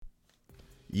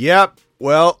Yep.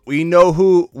 Well, we know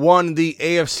who won the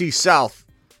AFC South.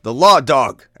 The Law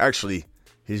Dog. Actually,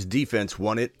 his defense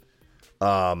won it.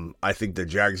 I think the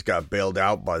Jags got bailed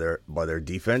out by their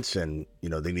defense, and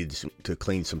they needed to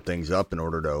clean some things up in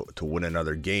order to win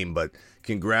another game. But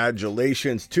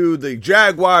congratulations to the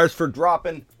Jaguars for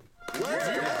dropping big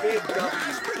W.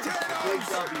 Big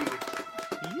W.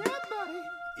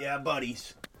 Yeah,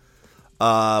 buddies.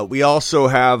 We also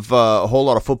have a whole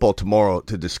lot of football tomorrow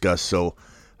to discuss, so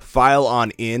file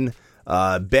on in.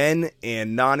 Ben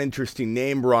and non-interesting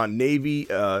name, Ron Navy,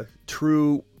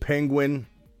 True Penguin.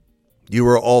 You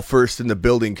were all first in the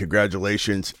building.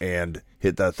 Congratulations, and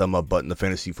hit that thumb up button. The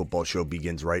Fantasy Football Show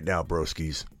begins right now,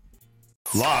 broskies.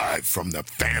 Live from the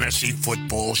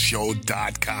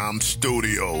FantasyFootballShow.com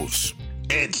studios,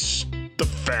 it's the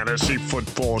Fantasy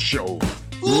Football Show.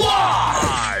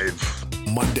 Live!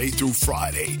 Monday through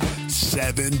Friday,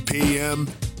 7 p.m.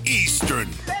 Eastern.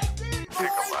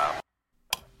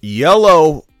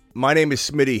 Yellow, my name is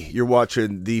Smitty. You're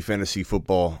watching the Fantasy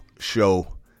Football Show.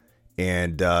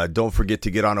 And don't forget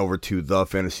to get on over to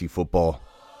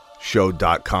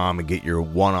thefantasyfootballshow.com and get your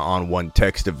one-on-one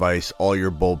text device, all your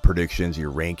bold predictions,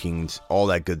 your rankings, all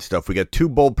that good stuff. We got 2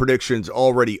 bold predictions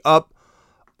already up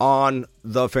on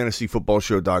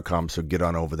thefantasyfootballshow.com, so get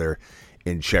on over there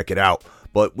and check it out.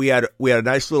 But we had a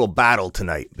nice little battle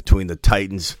tonight between the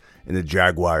Titans and the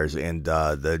Jaguars, and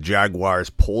the Jaguars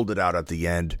pulled it out at the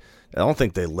end. I don't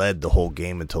think they led the whole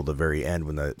game until the very end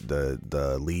when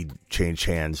the lead changed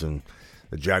hands and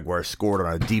the Jaguars scored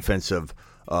on a defensive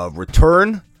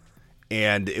return.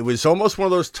 And it was almost one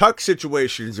of those tuck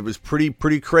situations. It was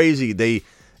pretty crazy. They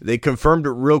confirmed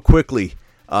it real quickly.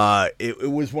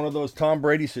 It was one of those Tom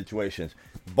Brady situations.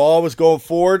 Ball was going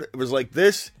forward. It was like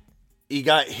this. He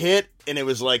got hit, and it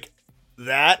was like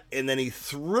that, and then he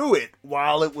threw it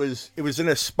while it was in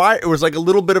a spiral. It was like a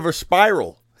little bit of a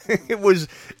spiral.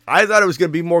 I thought it was going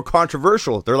to be more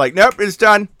controversial. They're like, nope, it's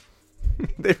done.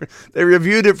 They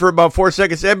reviewed it for about 4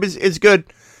 seconds. It's good.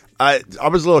 I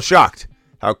was a little shocked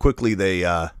how quickly they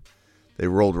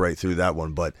rolled right through that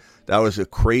one, but that was a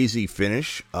crazy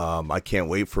finish. I can't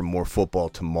wait for more football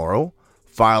tomorrow.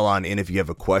 File on in if you have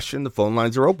a question. The phone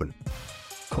lines are open.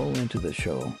 Call into the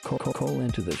show. Call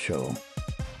into the show.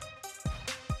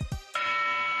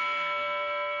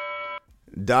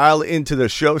 Dial into the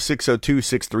show,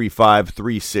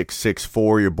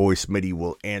 602-635-3664. Your boy Smitty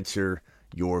will answer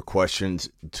your questions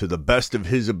to the best of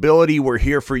his ability. We're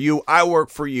here for you. I work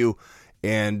for you.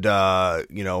 And,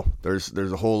 there's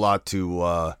a whole lot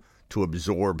to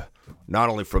absorb, not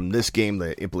only from this game,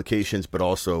 the implications, but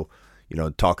also,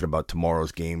 talking about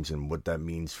tomorrow's games and what that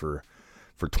means for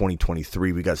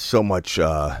 2023. We got so much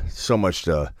to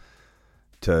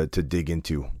dig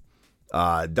into.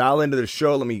 Dial into the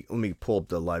show. Let me pull up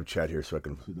the live chat here so I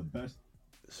can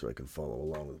follow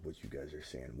along with what you guys are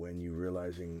saying. When you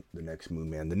realizing the next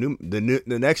Moon Man, the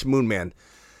next Moon Man.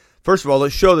 First of all,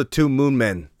 let's show the 2 Moon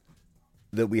Men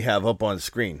that we have up on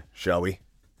screen, shall we?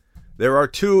 There are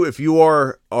 2. If you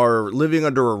are living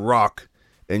under a rock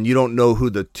and you don't know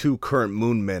who the 2 current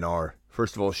Moon Men are,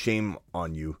 first of all, shame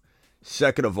on you.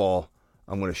 Second of all,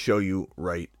 I'm going to show you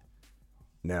right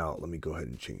now. Let me go ahead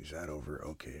and change that over.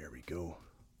 Okay, here we go.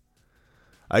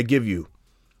 I give you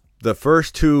the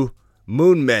first 2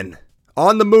 Moon Men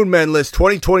on the Moon Men list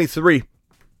 2023.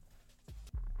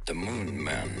 The Moon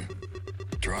Men,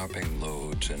 dropping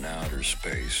loads in outer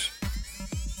space.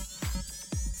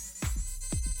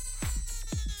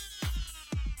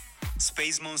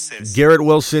 Space Moon says Garrett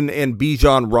Wilson and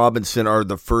Bijan Robinson are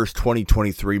the first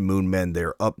 2023 Moon Men.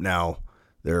 They're up now.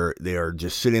 They are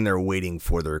just sitting there waiting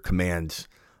for their commands.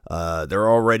 They're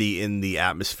already in the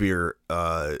atmosphere,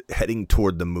 heading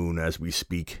toward the moon as we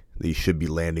speak. They should be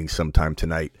landing sometime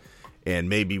tonight, and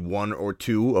maybe 1 or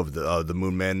 2 of the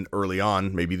Moon Men early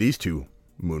on. Maybe these 2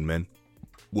 Moon Men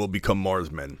will become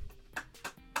Mars Men.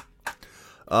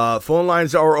 Phone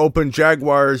lines are open.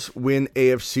 Jaguars win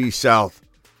AFC South.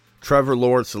 Trevor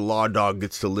Lawrence, the Law Dog,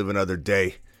 gets to live another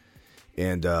day,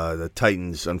 and the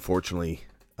Titans unfortunately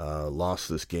lost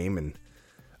this game, and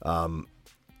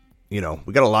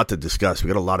we got a lot to discuss. We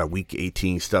got a lot of Week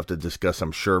 18 stuff to discuss,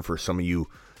 I'm sure, for some of you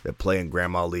that play in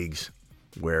grandma leagues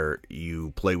where you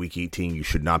play Week 18. You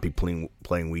should not be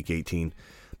playing Week 18.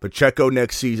 But Checo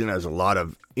next season has a lot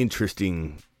of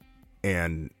interesting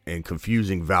and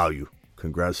confusing value.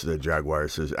 Congrats to the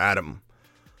Jaguars, says Adam.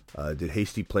 Did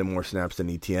Hasty play more snaps than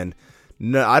ETN?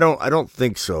 No, I don't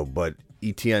think so, but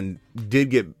ETN did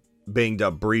get banged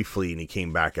up briefly, and he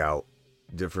came back out.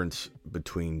 Difference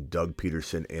between Doug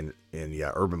Peterson and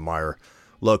Urban Meyer.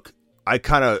 Look, I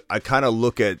kind of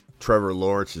look at Trevor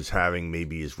Lawrence as having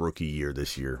maybe his rookie year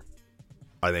this year.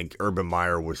 I think Urban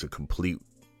Meyer was a complete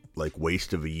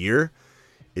waste of a year.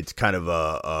 It's kind of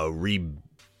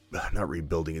not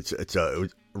rebuilding. It's a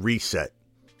reset.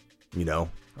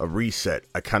 A reset.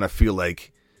 I kind of feel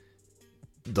like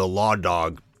the Law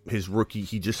Dog,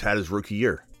 he just had his rookie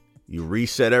year. You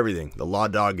reset everything. The Law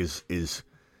Dog is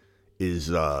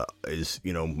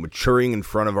maturing in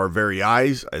front of our very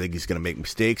eyes. I think he's going to make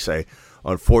mistakes. I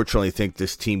unfortunately think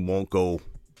this team won't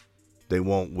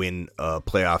win a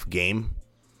playoff game.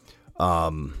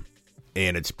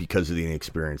 And it's because of the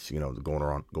inexperience,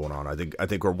 going on. I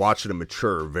think we're watching him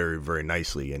mature very, very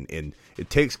nicely, and it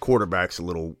takes quarterbacks a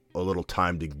little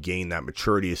time to gain that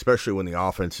maturity, especially when the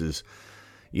offense is,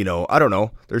 I don't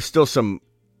know. There's still some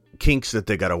kinks that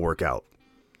they got to work out,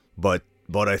 but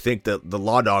I think that the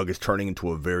Law Dog is turning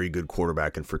into a very good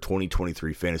quarterback, and for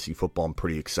 2023 fantasy football, I'm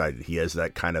pretty excited. He has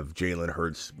that kind of Jalen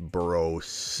Hurts, Burrow,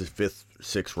 5th,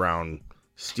 6th round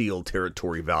steal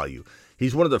territory value.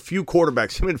 He's one of the few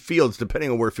quarterbacks, him and Fields, depending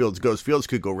on where Fields goes. Fields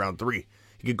could go round 3.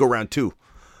 He could go round 2.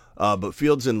 But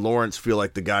Fields and Lawrence feel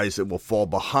like the guys that will fall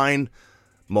behind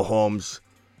Mahomes,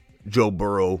 Joe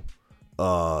Burrow,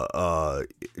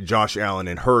 Josh Allen,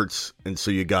 and Hurts. And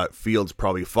so you got Fields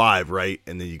probably 5, right?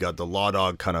 And then you got the Law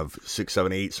Dog kind of 6,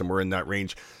 7, 8, somewhere in that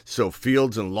range. So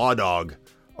Fields and Law Dog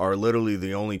are literally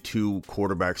the only 2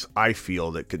 quarterbacks I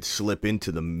feel that could slip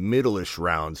into the middle-ish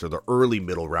rounds or the early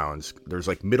middle rounds. There's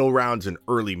middle rounds and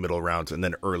early middle rounds and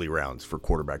then early rounds for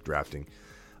quarterback drafting.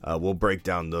 We'll break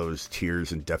down those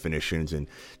tiers and definitions and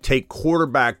take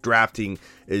quarterback drafting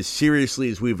as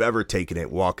seriously as we've ever taken it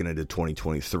walking into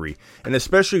 2023. And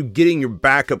especially getting your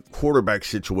backup quarterback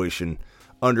situation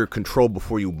under control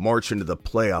before you march into the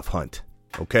playoff hunt.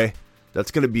 Okay?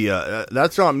 That's going to be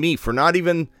that's on me for not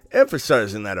even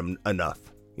emphasizing that enough,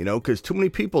 because too many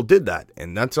people did that,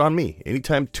 and that's on me.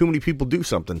 Anytime too many people do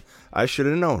something, I should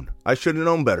have known. I should have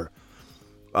known better.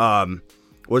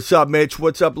 What's up, Mitch?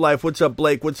 What's up, Life? What's up,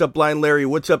 Blake? What's up, Blind Larry?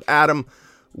 What's up, Adam?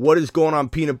 What is going on,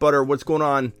 Peanut Butter? What's going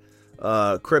on,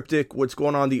 Cryptic? What's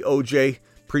going on, the OJ?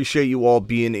 Appreciate you all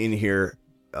being in here.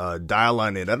 Dial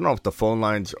line in. I don't know if the phone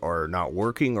lines are not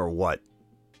working or what,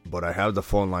 but I have the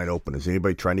phone line open. Is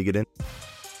anybody trying to get in?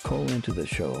 Call into the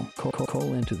show.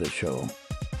 Call into the show.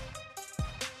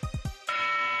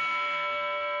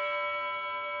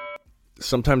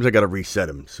 Sometimes I got to reset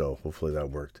him, so hopefully that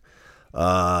worked.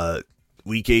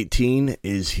 Week 18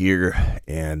 is here,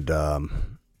 and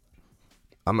I'm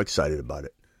excited about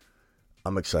it.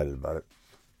 Oh,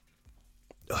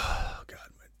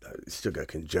 God, I still got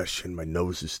congestion. My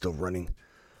nose is still running.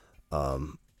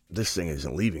 This thing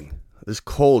isn't leaving. This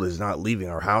cold is not leaving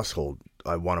our household.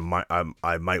 I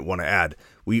might want to add.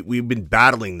 We've been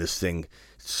battling this thing.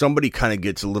 Somebody kind of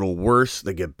gets a little worse.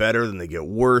 They get better, then they get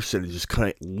worse, and it just kind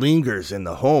of lingers in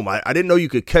the home. I didn't know you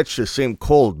could catch the same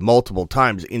cold multiple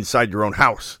times inside your own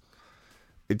house.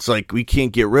 It's like we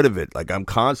can't get rid of it. I'm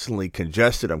constantly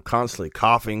congested. I'm constantly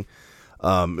coughing.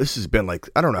 This has been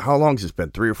I don't know how long it's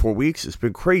been, 3 or 4 weeks. It's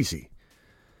been crazy.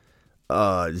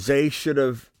 Zay should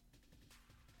have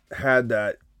had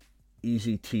that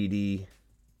easy TD.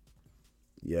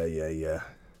 Yeah.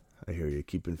 I hear you.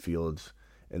 Keeping Fields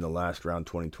in the last round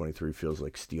 2023 feels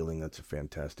like stealing. That's a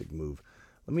fantastic move.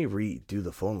 Let me redo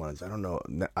the phone lines. I don't know.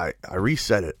 I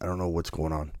reset it. I don't know what's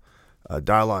going on.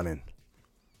 Dial on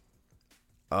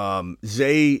in.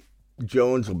 Zay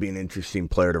Jones will be an interesting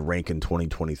player to rank in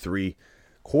 2023.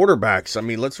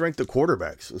 Quarterbacks. Let's rank the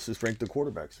quarterbacks. Let's just rank the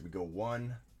quarterbacks. We go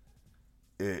 1.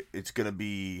 It's going to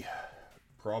be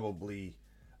probably...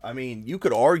 you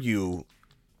could argue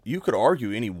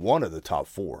any one of the top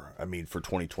 4. For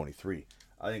 2023,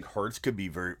 I think Hurts could be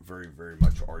very, very, very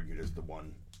much argued as the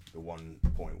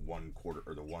 1.1 quarter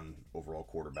or the 1 overall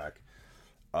quarterback.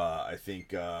 I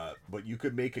think, but you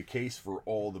could make a case for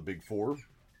all the big 4.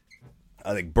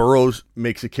 I think Burrows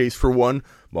makes a case for 1.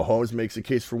 Mahomes makes a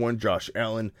case for 1. Josh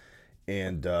Allen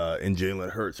and Jalen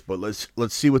Hurts. But let's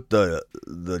see what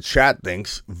the chat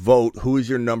thinks. Vote. Who is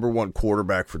your number 1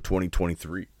 quarterback for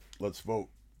 2023? Let's vote.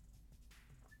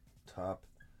 Top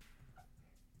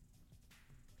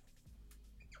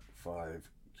 5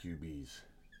 QBs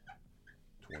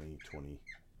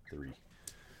 2023.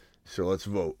 So let's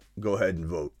vote. Go ahead and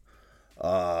vote.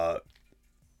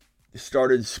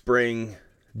 Started spraying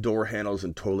door handles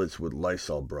and toilets with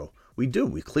Lysol, bro. We do.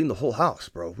 We clean the whole house,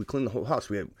 bro. We clean the whole house.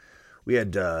 We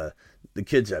had the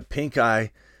kids had pink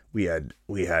eye. We had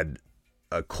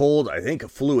a cold, I think a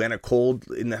flu and a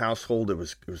cold in the household. It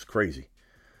was crazy.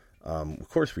 Of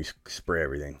course we spray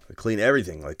everything. We clean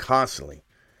everything constantly.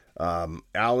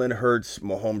 Allen, Hurts,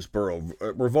 Mahomes, Burrow.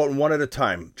 We're voting one at a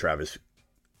time, Travis.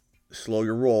 Slow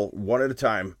your roll. One at a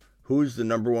time. Who's the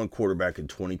number 1 quarterback in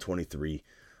 2023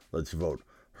 Let's vote.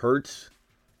 Hurts,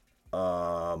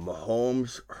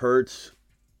 Mahomes, Hurts,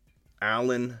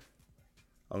 Allen.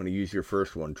 I'm going to use your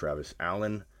first one, Travis.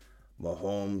 Allen,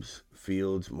 Mahomes,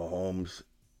 Fields, Mahomes,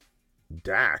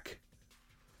 Dak,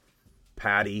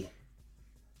 Patty.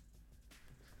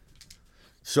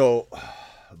 So,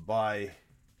 by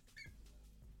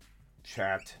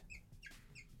chat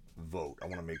vote, I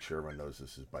want to make sure everyone knows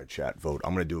this is by chat vote.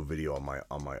 I'm going to do a video on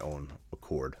my own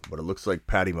accord, but it looks like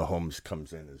Patty Mahomes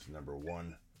comes in as number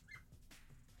 1.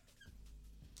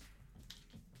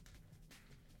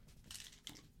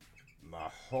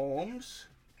 Mahomes.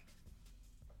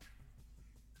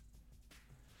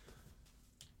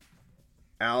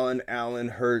 Allen,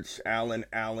 Hurts, Allen.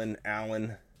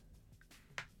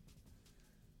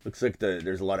 Looks like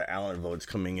there's a lot of Allen votes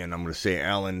coming in. I'm going to say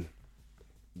Allen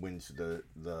wins the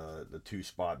 2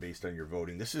 spot based on your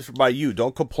voting. This is by you.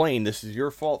 Don't complain. This is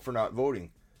your fault for not voting.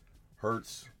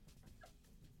 Hurts.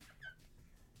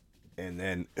 And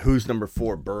then who's number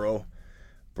 4? Burrow.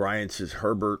 Brian says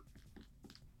Herbert.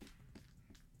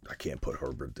 I can't put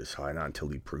Herbert this high, not until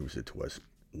he proves it to us.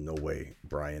 No way,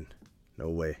 Brian. No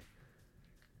way.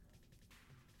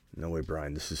 No way,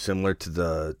 Brian. This is similar to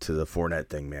the Fournette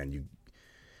thing, man.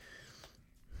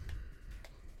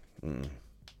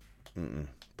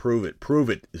 Prove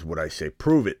it is what I say.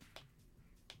 Prove it.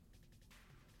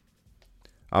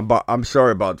 I'm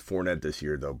sorry about Fournette this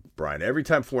year, though, Brian. Every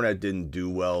time Fournette didn't do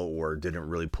well or didn't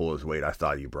really pull his weight, I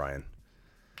thought of you, Brian.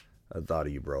 I thought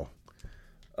of you, bro.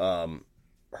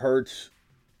 Hurts,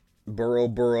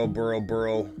 Burrow.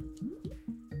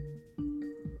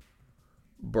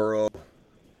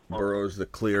 Burrow's the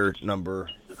clear number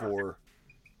 4.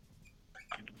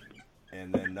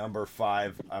 And then number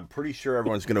 5, I'm pretty sure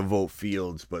everyone's going to vote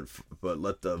Fields, but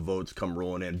let the votes come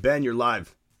rolling in. Ben, you're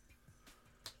live.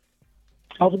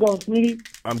 How's it going, Smitty?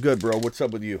 I'm good, bro. What's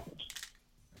up with you?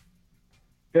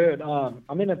 Good.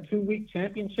 I'm in a 2-week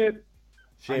championship.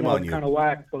 Shame on you. Kind of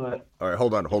whack, but... All right,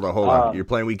 hold on. You're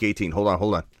playing week 18. Hold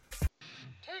on.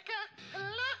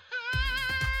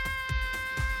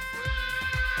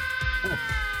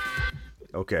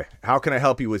 Okay. How can I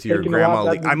help you with your grandma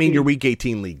league? I mean, your week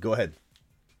 18 league. Go ahead.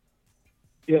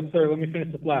 Yes, sir. Let me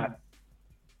finish the flat.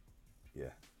 Yeah.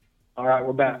 All right,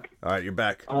 we're back. All right, you're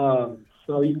back.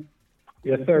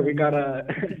 Yes, sir. We got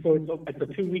it's a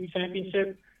 2-week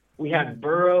championship. We had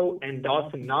Burrow and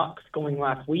Dawson Knox going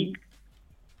last week.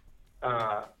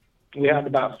 We had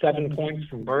about 7 points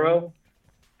from Burrow,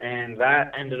 and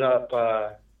that ended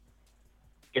up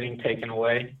getting taken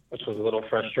away, which was a little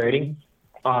frustrating.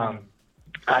 I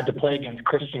had to play against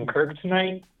Christian Kirk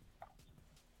tonight.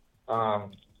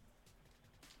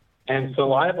 And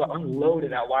so I have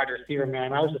unloaded at wide receiver,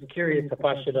 man. I was just curious if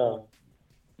I should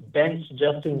bench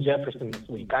Justin Jefferson this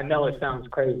week. I know it sounds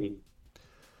crazy.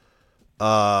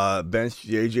 Bench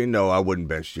JJ? No, I wouldn't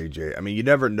bench JJ. I mean, you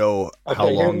never know how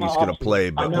long he's going to play.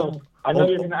 But I know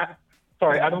you're going to.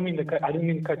 Sorry, I didn't mean to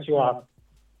cut you off.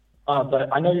 But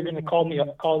I know you're going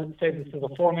to say this is a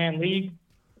 4-man league.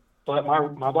 But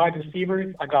my wide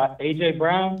receivers, I got AJ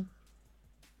Brown,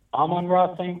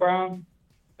 Amon-Ra St. Brown,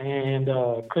 and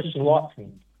Christian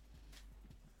Watson.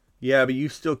 Yeah, but you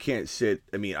still can't sit.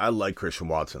 I mean, I like Christian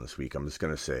Watson this week. I'm just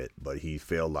going to say it. But he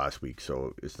failed last week,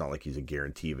 so it's not like he's a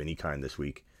guarantee of any kind this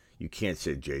week. You can't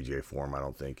sit JJ for him, I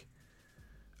don't think.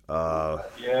 Yeah.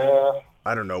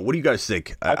 I don't know. What do you guys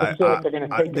think?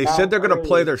 They said they're going to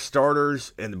play their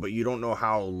starters, but you don't know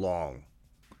how long.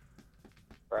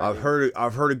 Right. I've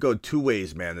heard it go 2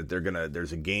 ways, man. That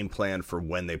there's a game plan for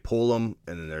when they pull them,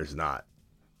 and then there's not.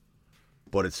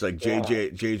 But it's like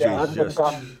JJ's just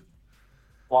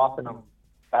flopping them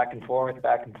back and forth.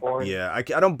 Yeah, I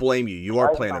don't blame you. You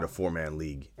are playing in a 4-man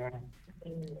league.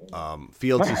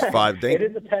 Fields is 5. It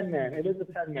is a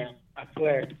 10-man. I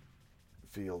swear.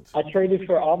 Fields. I traded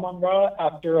for Amon-Ra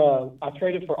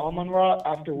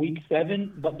after week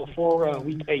 7, but before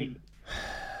week 8.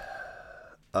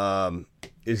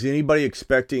 Is anybody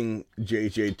expecting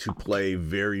JJ to play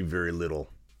very, very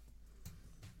little?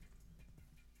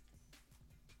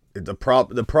 The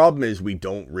problem is we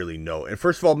don't really know. And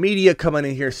first of all, media coming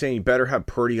in here saying you better have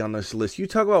Purdy on this list. You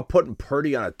talk about putting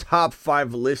Purdy on a top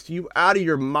 5 list. You out of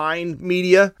your mind,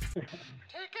 media?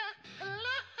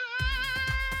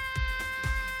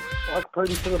 Walk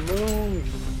Purdy to the moon.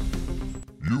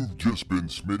 You've just been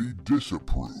Smitty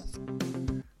disapproved.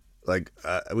 Like,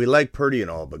 we like Purdy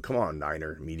and all, but come on,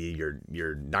 Niner media.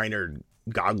 Your Niner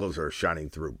goggles are shining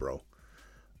through, bro.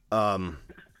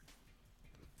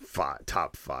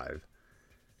 Top 5.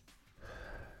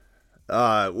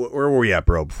 Where were we at,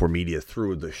 bro, before media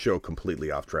threw the show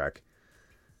completely off track?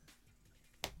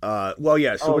 Well,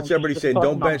 yeah. So what's everybody saying?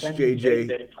 Don't bench JJ.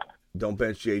 JJ. Don't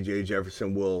bench JJ.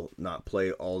 Jefferson will not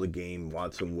play all the game.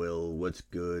 Watson will. What's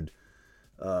good?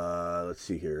 Let's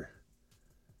see here.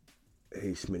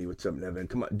 Hey, Smitty, what's up, Nevin?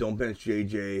 Come on, don't bench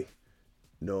JJ.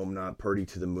 No, I'm not. Purdy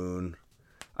to the moon.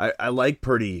 I like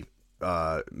Purdy.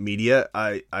 Media.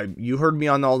 You heard me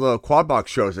on all the quad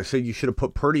box shows. I said you should have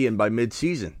put Purdy in by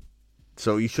mid-season.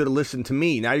 So you should have listened to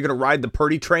me. Now you're going to ride the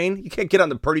Purdy train? You can't get on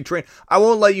the Purdy train. I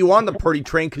won't let you on the Purdy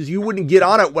train because you wouldn't get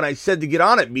on it when I said to get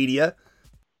on it, media.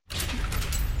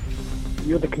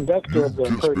 You're the conductor of the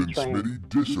Purdy train.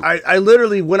 I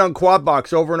literally went on quad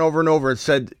box over and over and over and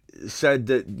said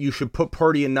that you should put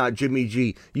Purdy and not Jimmy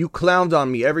G. You clowned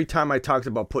on me every time I talked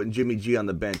about putting Jimmy G on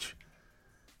the bench.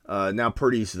 Now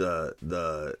Purdy's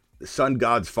the sun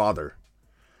god's father.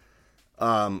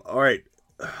 All right.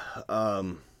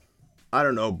 I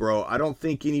don't know, bro. I don't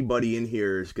think anybody in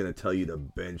here is going to tell you to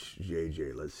bench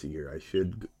JJ. Let's see here. I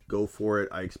should go for it.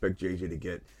 I expect JJ to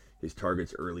get his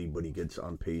targets early, but he gets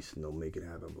on pace and they'll make it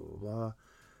happen, blah, blah, blah.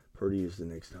 Purdy is the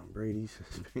next Tom Brady,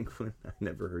 says Penguin. I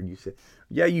never heard you say.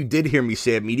 Yeah, you did hear me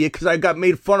say it, media, because I got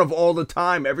made fun of all the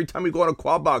time. Every time we go on a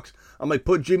quad box, I'm like,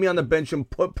 put Jimmy on the bench and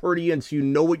put Purdy in so you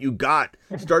know what you got.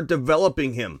 Start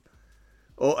developing him.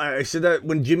 Oh, I said that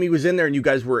when Jimmy was in there and you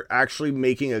guys were actually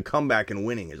making a comeback and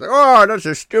winning. It's like, oh, that's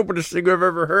the stupidest thing I've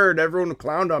ever heard. Everyone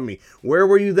clowned on me. Where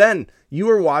were you then? You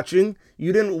were watching.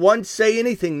 You didn't once say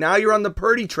anything. Now you're on the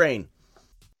Purdy train.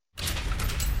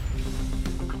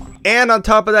 And on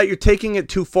top of that, you're taking it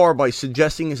too far by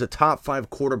suggesting he's a top 5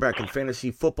 quarterback in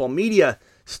fantasy football. Media,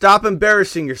 stop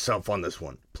embarrassing yourself on this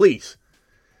one. Please.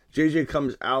 JJ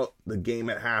comes out the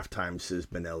game at halftime, says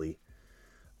Benelli.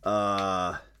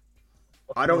 I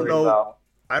don't know.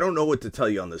 I don't know what to tell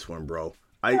you on this one, bro.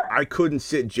 I couldn't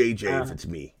sit JJ if it's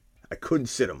me. I couldn't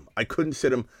sit him. I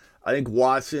think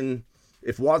Watson,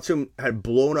 if Watson had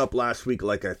blown up last week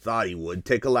like I thought he would,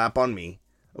 take a lap on me.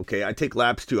 Okay, I take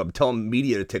laps too. I'm telling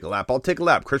media to take a lap. I'll take a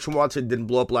lap. Christian Watson didn't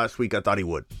blow up last week. I thought he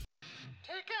would.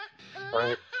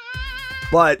 Right.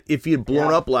 But if he had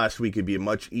blown up last week, it'd be a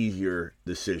much easier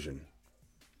decision.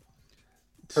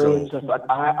 So it's just like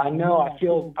I know I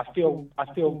feel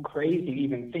crazy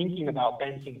even thinking about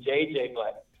benching JJ,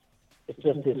 but it's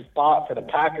just this spot for the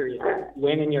Packers.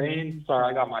 Winning you're in.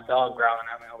 Sorry, I got my dog growling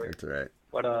at me over here. That's all right.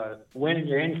 But winning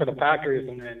you're in for the Packers,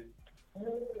 and then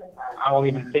I don't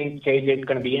even think JJ's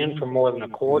going to be in for more than a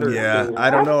quarter. Yeah, I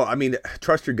don't know. I mean,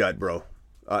 trust your gut, bro.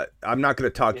 I'm not going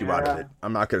to talk you out of it.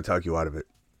 I'm not going to talk you out of it.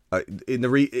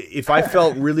 If I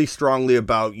felt really strongly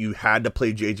about you had to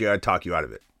play JJ, I'd talk you out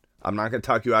of it. I'm not going to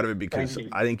talk you out of it because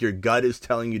I think your gut is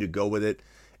telling you to go with it,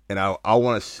 and I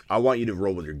want you to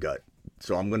roll with your gut.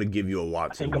 So I'm going to give you a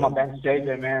Watson. I think I'm going to bench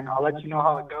JJ, man. I'll let you know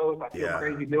how it goes. I feel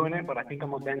crazy doing it, but I think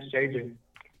I'm going to bench JJ.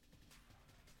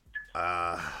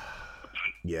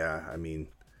 Yeah, I mean,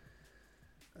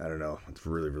 I don't know. It's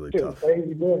really, really I feel tough.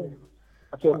 Crazy doing it.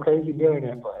 I feel crazy doing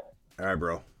it, but. All right,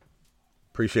 bro.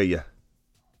 Appreciate you.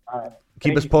 All right.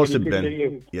 Keep us posted,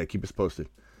 Ben. Yeah, keep us posted.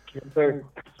 Yes, sir.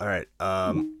 All right.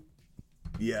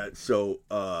 Yeah, so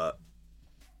I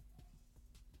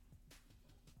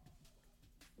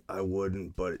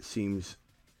wouldn't, but it seems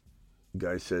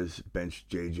guy says bench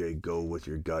JJ, go with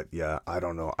your gut. Yeah, I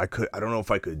don't know. I don't know if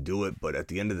I could do it, but at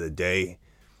the end of the day,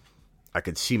 I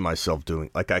could see myself doing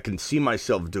it. I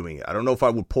don't know if I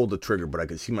would pull the trigger, but I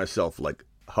could see myself like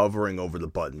hovering over the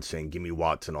button saying, give me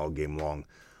Watson all game long.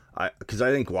 Because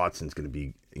I think Watson's going to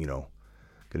be,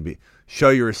 show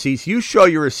your receipts. You show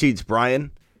your receipts,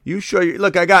 Brian.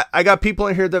 Look, I got people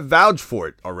in here that vouch for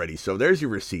it already. So there's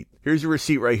your receipt. Here's your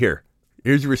receipt right here.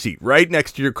 Here's your receipt right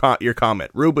next to your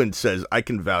comment. Ruben says, I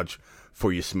can vouch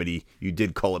for you, Smitty. You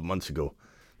did call it months ago.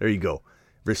 There you go.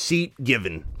 Receipt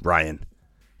given, Brian.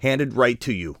 Handed right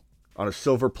to you on a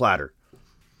silver platter.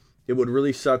 It would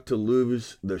really suck to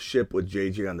lose the ship with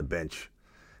JJ on the bench.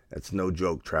 That's no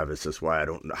joke, Travis. That's why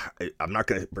I'm not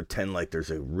going to pretend like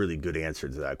there's a really good answer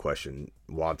to that question.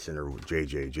 Watson or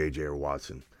JJ or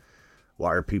Watson.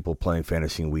 Why are people playing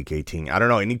fantasy in week 18? I don't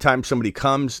know. Anytime somebody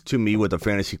comes to me with a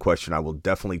fantasy question, I will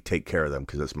definitely take care of them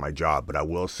because that's my job. But I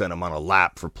will send them on a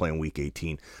lap for playing week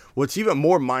 18. What's even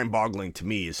more mind-boggling to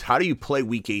me is how do you play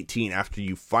week 18 after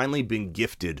you've finally been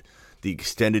gifted the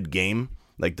extended game?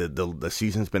 Like the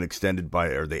season's been extended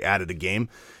or they added a game.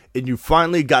 And you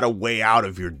finally got a way out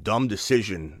of your dumb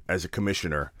decision as a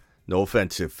commissioner. No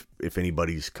offense if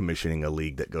anybody's commissioning a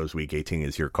league that goes week 18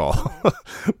 is your call.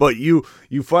 But you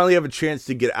finally have a chance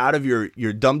to get out of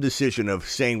your dumb decision of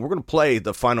saying we're going to play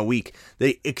the final week.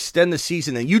 They extend the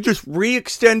season and you just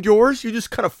re-extend yours. You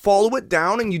just kind of follow it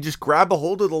down and you just grab a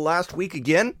hold of the last week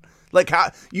again. Like,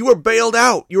 how you were bailed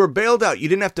out. You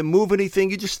didn't have to move anything.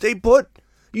 You just stayed put.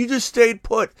 If you just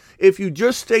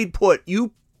stayed put,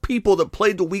 you people that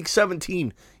played the Week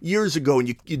 17 years ago and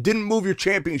you didn't move your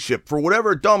championship for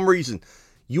whatever dumb reason,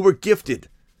 you were gifted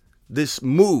this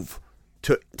move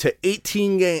to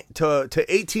 18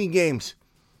 games,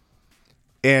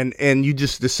 and you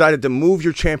just decided to move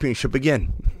your championship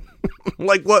again.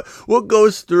 Like, what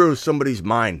goes through somebody's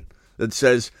mind that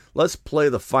says, let's play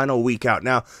the final week out?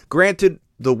 Now, granted,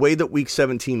 the way that Week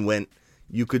 17 went,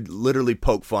 you could literally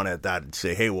poke fun at that and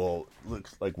say, hey, well,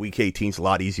 looks like Week 18 is a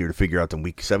lot easier to figure out than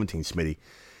Week 17, Smitty.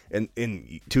 And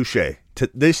touche.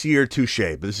 This year, touche.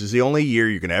 But this is the only year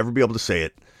you're going to ever be able to say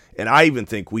it. And I even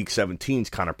think Week 17 is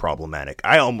kind of problematic.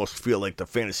 I almost feel like the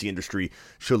fantasy industry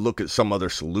should look at some other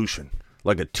solution,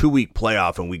 like a 2-week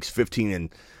playoff in Weeks 15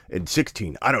 and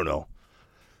 16. I don't know.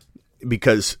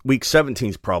 Because Week 17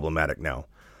 is problematic now.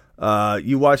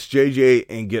 You watch JJ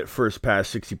and get first pass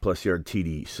 60-plus yard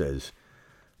TD, says,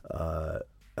 I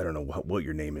don't know what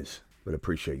your name is, but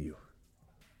appreciate you.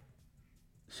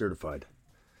 Certified.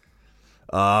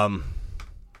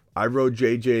 I rode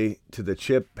JJ to the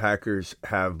chip. Packers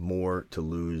have more to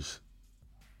lose.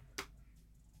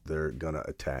 They're going to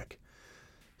attack.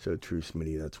 So true,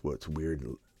 Smitty. That's what's weird.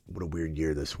 What a weird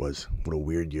year this was. What a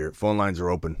weird year. Phone lines are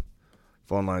open.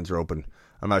 I'm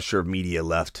not sure if media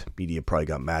left. Media probably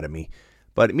got mad at me.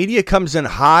 But media comes in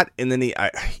hot, and then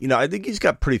I think he's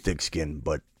got pretty thick skin.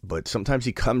 But sometimes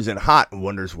he comes in hot and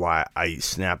wonders why I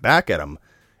snap back at him.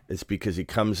 It's because he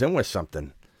comes in with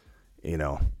something,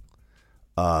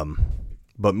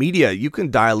 But media, you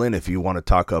can dial in if you want to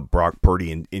talk up Brock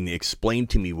Purdy and explain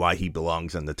to me why he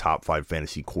belongs in the top 5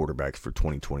 fantasy quarterbacks for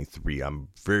 2023. I'm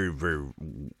very, very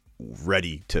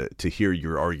ready to hear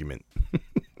your argument.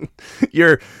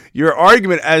 your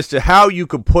argument as to how you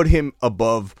could put him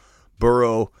above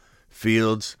Burrow,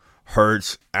 Fields,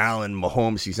 Hurts, Allen,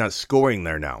 Mahomes. He's not scoring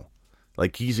there now.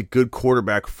 Like, he's a good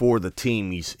quarterback for the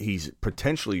team. He's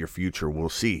potentially your future. We'll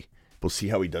see. We'll see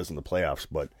how he does in the playoffs.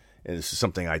 But and this is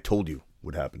something I told you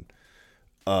would happen.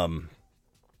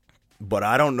 But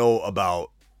I don't know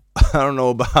about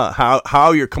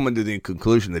how you're coming to the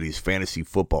conclusion that he's fantasy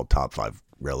football top 5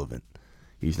 relevant.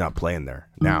 He's not playing there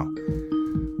now.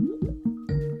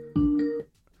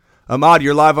 Ahmad,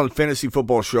 you're live on the Fantasy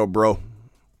Football Show, bro.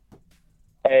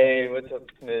 Hey, what's up,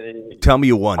 Smitty? Tell me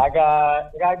you won. I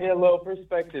got to get a little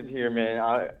perspective here,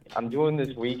 man. I'm doing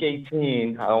this Week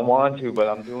 18. I don't want to, but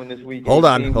I'm doing this Week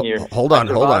 18 here. Hold on.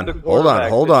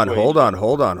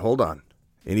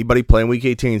 Anybody playing Week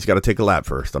 18's got to take a lap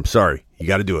first. I'm sorry. You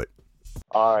got to do it.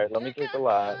 All right, let me take a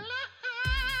lap.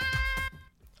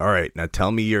 All right, now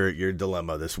tell me your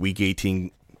dilemma, this Week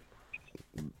 18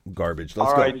 garbage.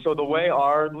 Let's go. All right, so the way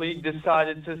our league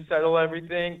decided to settle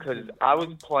everything, because I was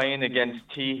playing against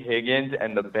T. Higgins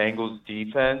and the Bengals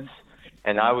defense,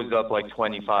 and I was up like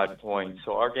 25 points.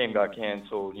 So our game got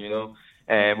canceled,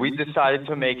 and we decided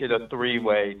to make it a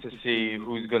 3-way to see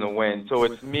who's going to win. So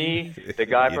it's me, the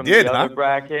guy from the other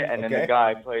bracket, and then the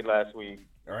guy I played last week.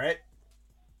 All right.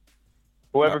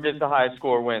 Whoever gets the highest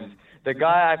score wins. The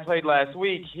guy I played last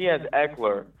week, he has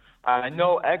Eckler. I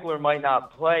know Eckler might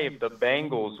not play if the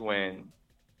Bengals win.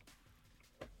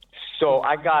 So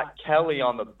I got Kelly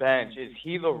on the bench. Is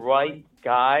he the right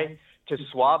guy to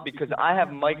swap? Because I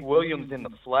have Mike Williams in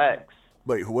the flex.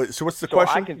 Wait, so what's the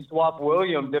question? So I can swap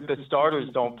Williams if the starters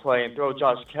don't play and throw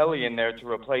Josh Kelly in there to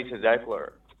replace his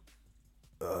Eckler.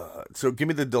 So give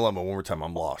me the dilemma one more time.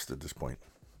 I'm lost at this point.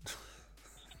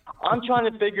 I'm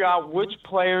trying to figure out which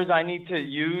players I need to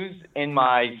use in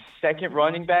my second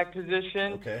running back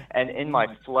position and in my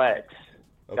flex.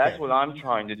 Okay. That's what I'm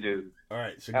trying to do. All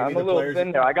right. So I'm a little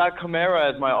thin there. I got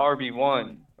Kamara as my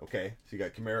RB1. Okay. So you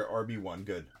got Kamara RB1.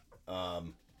 Good.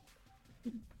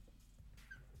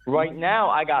 Right now,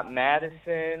 I got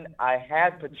Madison. I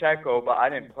had Pacheco, but I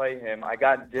didn't play him. I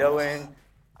got Dylan.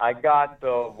 I got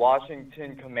the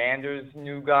Washington Commanders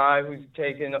new guy who's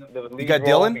taking the lead. You got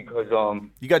Dylan? Because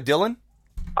you got Dylan?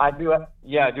 I do have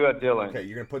Dylan. Okay,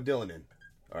 you're gonna put Dylan in.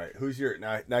 All right, who's your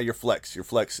now your flex? Your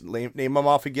flex. Name them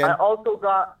off again.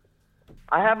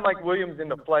 I have Mike Williams in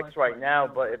the flex right now,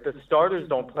 but if the starters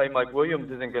don't play, Mike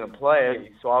Williams isn't gonna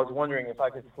play. So I was wondering if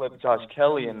I could slip Josh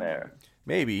Kelly in there.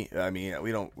 Maybe. I mean, I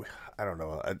don't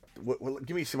know.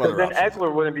 Give me some other options. Then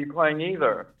Eckler wouldn't be playing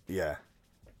either. Yeah.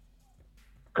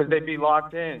 Because they'd be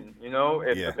locked in, if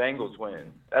the Bengals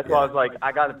win. That's why I was like,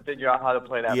 I got to figure out how to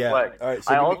play that flex. All right,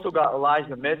 so I also got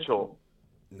Elijah Mitchell.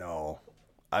 No.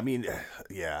 I mean,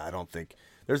 I don't think.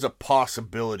 There's a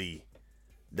possibility.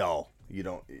 No, you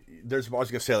don't. I was going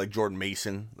to say, like, Jordan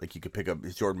Mason. Like, you could pick up.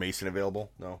 Is Jordan Mason available?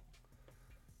 No.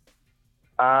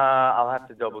 I'll have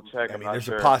to double check. I mean, there's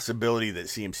a possibility that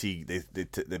CMC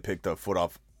they picked the foot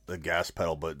off the gas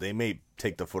pedal, but they may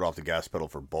take the foot off the gas pedal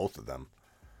for both of them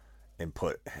and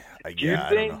put. I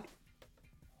don't know.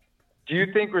 Do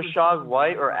you think Rashad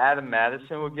White or Adam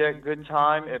Madison would get good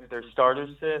time if their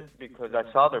starters sit? Because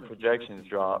I saw their projections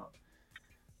drop.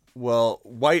 Well,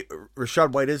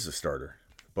 Rashad White is a starter,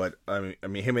 but I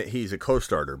mean, he's a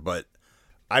co-starter. But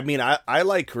I mean, I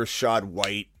like Rashad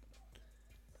White.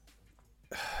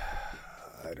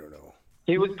 I don't know.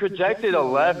 He was projected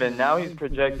 11. Now he's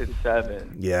projected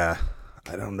 7. Yeah,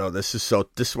 I don't know. This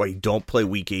is why you don't play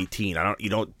Week 18. You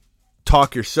don't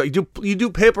talk yourself. You do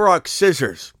paper rock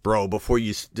scissors, bro, before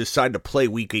you decide to play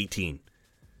Week 18.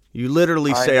 You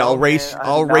literally say, "I'll race." I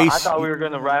thought we were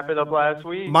going to wrap it up last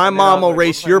week. My mom will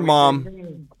race your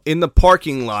mom in the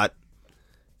parking lot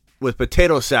with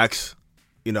potato sacks,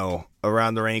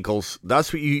 around their ankles.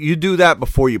 That's what you do that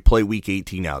before you play Week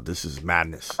 18 out. This is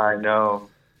madness. I know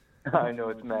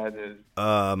it's madness.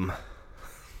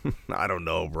 I don't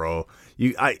know, bro.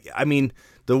 I mean,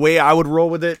 the way I would roll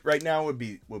with it right now would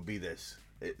be this.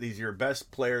 These are your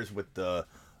best players with the.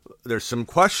 There's some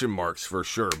question marks for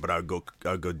sure, but I'll go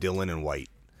Dillon and White,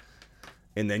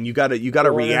 and then you gotta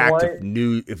react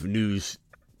if news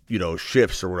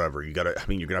shifts or whatever. You're gonna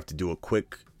have to do a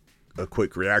quick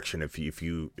reaction if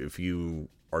you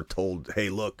are told, hey,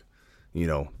 look,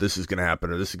 this is gonna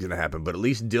happen or this is gonna happen. But at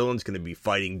least Dillon's gonna be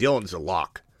fighting. Dillon's a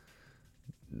lock.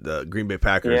 The Green Bay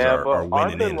Packers are winning.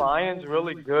 Aren't the Lions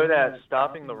really good at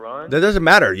stopping the run? That doesn't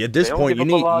matter. At this point,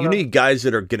 you need guys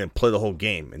that are going to play the whole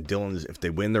game. And Dillon's, if they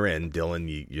win, they're in. Dillon,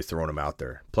 you're throwing him out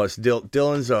there. Plus,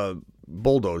 Dillon's a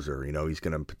bulldozer. He's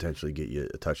going to potentially get you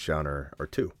a touchdown or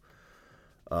two.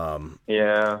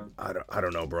 Yeah. I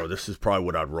don't know, bro. This is probably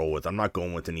what I'd roll with. I'm not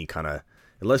going with any kind of,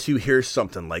 unless you hear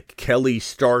something like Kelly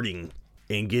starting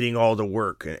and getting all the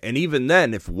work. And even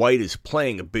then, if White is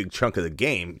playing a big chunk of the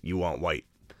game, you want White.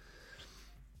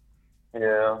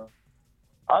 Yeah.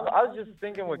 I was just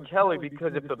thinking with Kelly,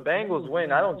 because if the Bengals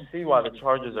win, I don't see why the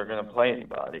Chargers are going to play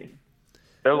anybody.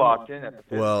 They're locked in at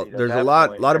the 5th Well, seed there's a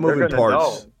lot of moving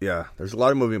parts. Yeah, there's a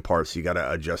lot of moving parts. So you got to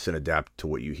adjust and adapt to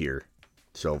what you hear.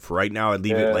 So for right now, I'd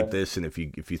leave it like this. And if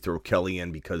you throw Kelly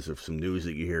in because of some news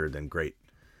that you hear, then great.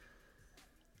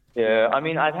 Yeah, I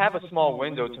mean, I'd have a small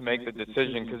window to make the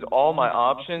decision because all my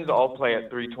options all play at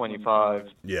 325.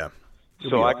 Yeah.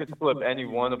 So I could flip any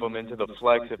one of them into the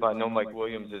flex if I know Mike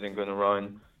Williams isn't going to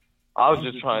run. I was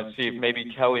just trying to see if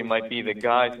maybe Kelly might be the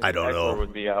guy. I don't know.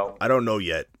 Would be out. I don't know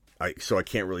yet. So I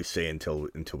can't really say until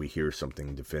we hear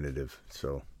something definitive.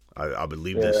 So I would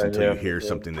leave this until you hear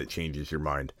something that changes your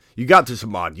mind. You got this,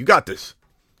 Ahmad. You got this.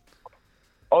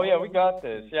 Oh yeah, we got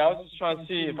this. Yeah, I was just trying to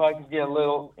see if I could get a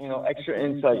little, extra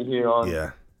insight here on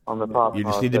the pop. You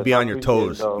just need to be on your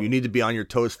toes. You need to be on your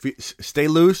toes. Stay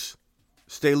loose.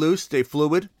 Stay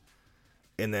fluid,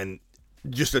 and then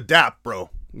just adapt, bro.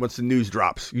 Once the news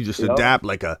drops, you just adapt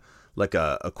like a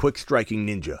quick striking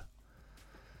ninja.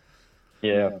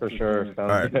 Yeah, for sure.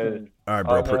 Sounds good. All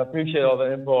right, bro. I appreciate all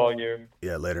the info all year.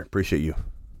 Yeah, later. Appreciate you.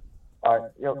 All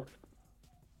right. Yep.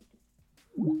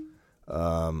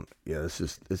 Yeah,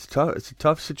 it's tough. It's a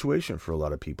tough situation for a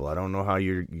lot of people. I don't know how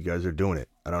you guys are doing it.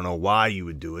 I don't know why you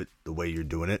would do it the way you're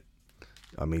doing it.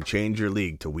 I mean, change your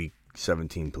league to week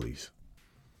 17, please.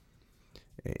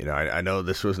 I know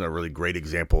this wasn't a really great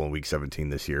example in week 17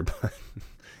 this year, but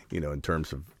in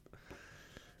terms of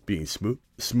being smooth.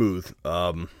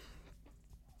 But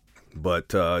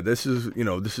this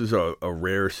is a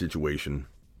rare situation.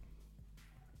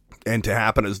 And to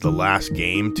happen as the last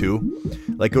game too,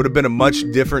 like it would have been a much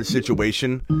different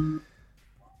situation.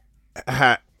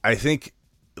 I think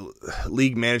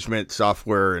league management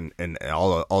software and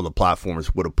all the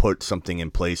platforms would have put something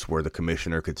in place where the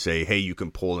commissioner could say, "Hey, you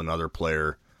can pull another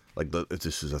player." Like if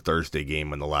this is a Thursday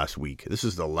game in the last week. This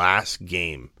is the last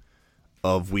game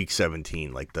of week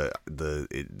 17. Like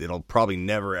it'll probably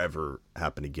never ever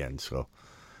happen again. So,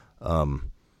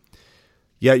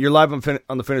 yeah, you're live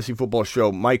on the Fantasy Football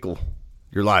Show. Michael,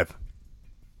 you're live.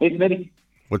 Hey, Smitty.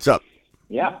 What's up?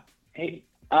 Yeah. Hey,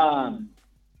 I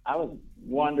was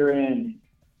wondering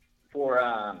for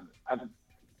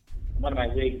one of my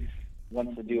leagues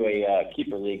wants to do a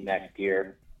keeper league next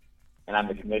year, and I'm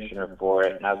the commissioner for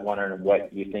it, and I was wondering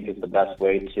what you think is the best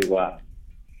way to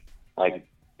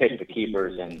pick the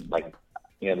keepers, and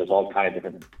there's all kinds of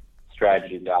different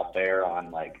strategies out there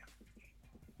on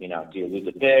do you lose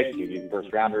a pick? Do you do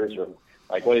first rounders? Or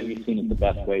what have you seen as the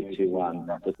best way to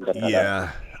set that up?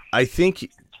 I think,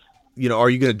 are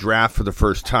you going to draft for the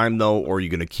first time though, or are you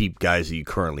going to keep guys that you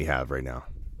currently have right now?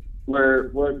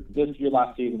 This year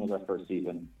last season was our first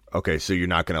season. Okay, so you're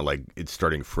not gonna it's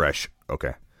starting fresh.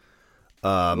 Okay.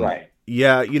 Right.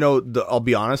 Yeah, I'll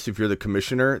be honest. If you're the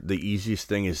commissioner, the easiest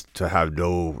thing is to have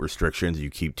no restrictions. You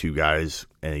keep 2 guys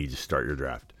and you just start your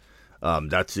draft.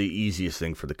 That's the easiest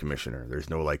thing for the commissioner. There's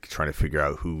no trying to figure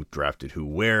out who drafted who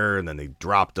where, and then they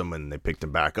dropped them and they picked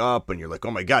him back up, and you're like,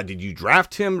 oh my god, did you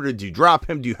draft him or did you drop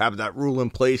him? Do you have that rule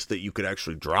in place that you could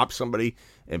actually drop somebody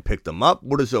and pick them up?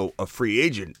 What is a free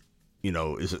agent?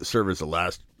 Is it serve as the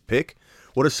last pick?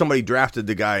 What if somebody drafted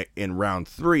the guy in round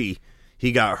 3,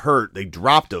 he got hurt, they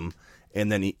dropped him, and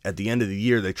then at the end of the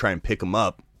year they try and pick him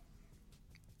up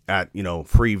at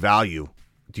free value?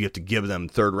 Do you have to give them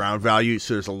 3rd round value?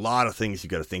 So there's a lot of things you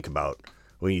got to think about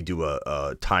when you do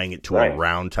a tying it to a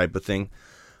round type of thing.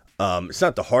 It's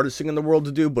not the hardest thing in the world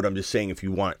to do, but I'm just saying if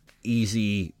you want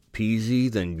easy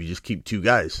peasy, then you just keep 2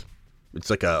 guys.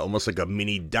 It's almost like a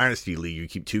mini dynasty league. You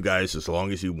keep 2 guys as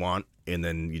long as you want, and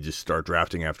then you just start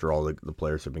drafting after all the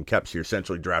players have been kept. So you're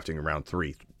essentially drafting around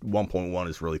 3. 1.1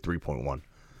 is really 3.1.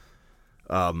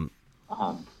 I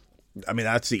mean,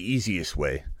 that's the easiest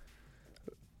way.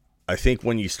 I think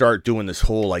when you start doing this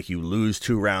whole, you lose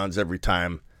 2 rounds every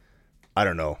time, I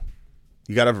don't know.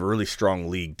 You got to have a really strong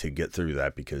league to get through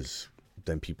that, because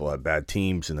then people have bad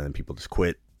teams and then people just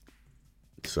quit.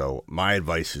 So my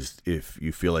advice is, if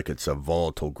you feel like it's a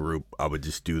volatile group, I would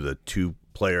just do the 2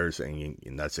 players and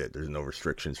that's it. There's no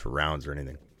restrictions for rounds or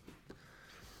anything.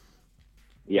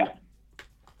 Yeah.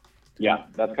 Yeah,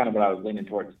 that's kind of what I was leaning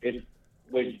towards.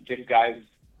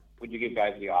 Would you give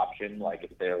guys the option,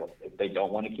 if they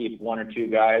don't want to keep 1 or 2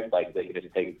 guys, they could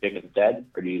just take a pick instead,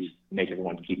 or do you just make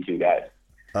everyone keep 2 guys?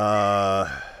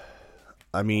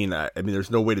 I mean, there's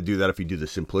no way to do that if you do the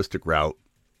simplistic route,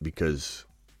 because,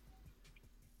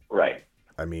 right.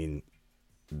 I mean,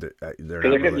 there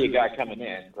could be a guy coming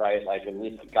in, right? At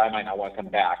least a guy might not want to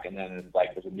come back, and then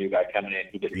it's there's a new guy coming in.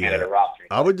 He gets handed a roster.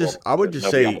 I would just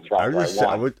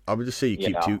say you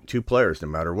keep two players no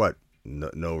matter what.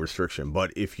 No restriction.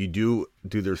 But if you do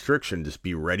the restriction, just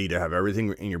be ready to have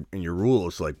everything in your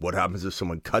rules. What happens if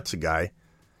someone cuts a guy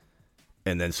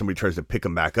and then somebody tries to pick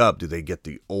him back up? Do they get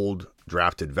the old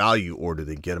drafted value, or do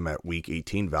they get him at week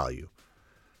 18 value?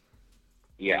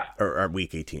 Yeah. Or at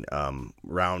week 18,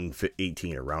 round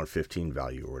 18 or round 15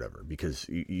 value or whatever. Because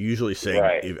you usually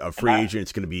say if a free agent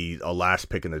is going to be a last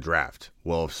pick in the draft.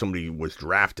 Well, if somebody was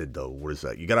drafted, though, what is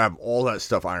that? You got to have all that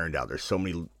stuff ironed out. There's so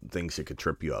many things that could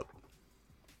trip you up.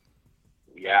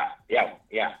 Yeah.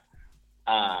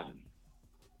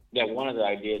 One of the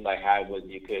ideas I had was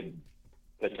you could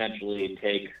potentially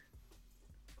take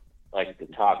the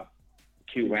top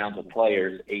 2 rounds of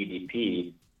players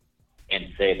ADP and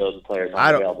say those players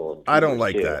aren't available. I don't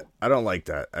like that. I don't like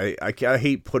that. I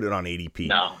hate putting it on ADP.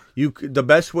 No. The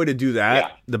best way to do that.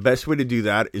 Yeah. The best way to do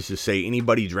that is to say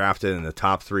anybody drafted in the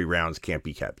top 3 rounds can't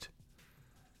be kept.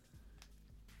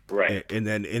 Right. And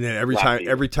then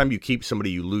every time you keep somebody,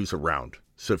 you lose a round.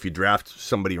 So if you draft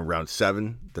somebody in round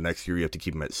 7, the next year you have to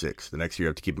keep them at 6. The next year you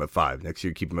have to keep them at 5. Next year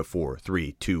you keep them at 4,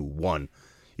 3, 2, 1.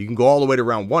 You can go all the way to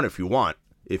round 1 if you want.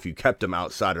 If you kept them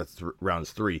outside of rounds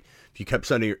 3, if you kept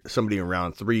somebody in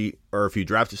round 3, or if you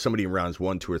drafted somebody in rounds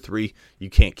 1, 2, or 3,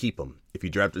 you can't keep them. If you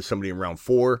drafted somebody in round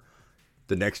 4,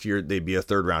 the next year they'd be a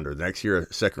 3rd rounder. The next year a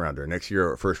 2nd rounder. Next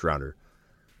year a 1st rounder.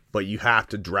 But you have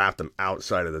to draft them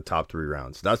outside of the top 3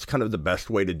 rounds. That's kind of the best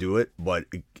way to do it, but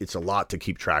it's a lot to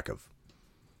keep track of.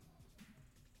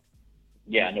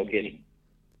 Yeah, no kidding.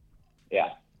 Yeah.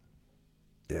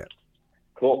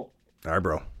 Cool. All right,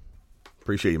 bro.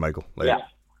 Appreciate you, Michael. Later.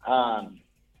 Yeah.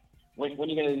 When are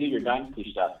you going to do your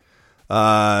dynasty stuff?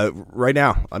 Right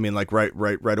now. I mean,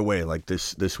 right away,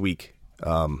 this week.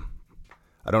 I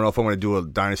don't know if I'm going to do a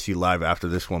dynasty live after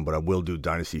this one, but I will do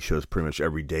dynasty shows pretty much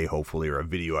every day, hopefully, or a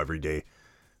video every day,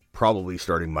 probably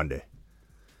starting Monday.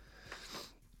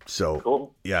 So,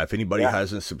 cool. Yeah, if anybody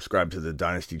hasn't subscribed to the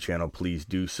Dynasty channel, please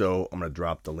do so. I'm going to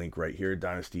drop the link right here.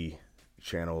 Dynasty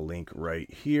channel link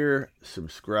right here.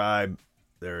 Subscribe.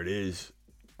 There it is.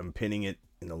 I'm pinning it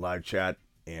in the live chat.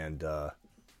 And,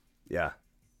 yeah.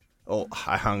 Oh,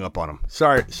 I hung up on him.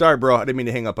 Sorry, bro. I didn't mean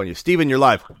to hang up on you. Steven, you're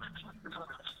live.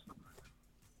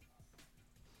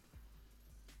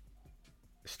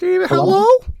 Steven, hello?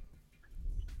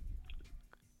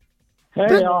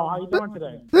 Hey, y'all. How you doing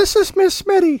today? This is Miss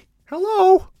Smitty.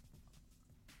 Hello?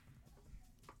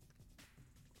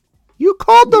 You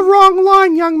called the wrong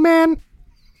line, young man.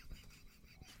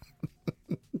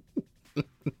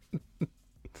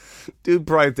 Dude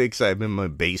probably thinks I'm in my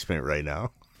basement right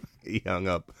now. He hung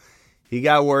up. He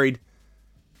got worried.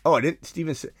 Oh, I didn't.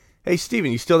 Steven said, hey,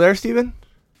 Steven, you still there, Steven?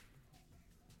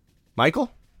 Michael?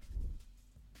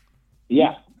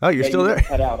 Yeah. Oh, you're still you there.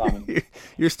 cut out on me.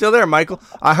 You're still there, Michael.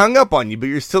 I hung up on you, but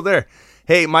you're still there.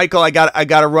 Hey, Michael, I got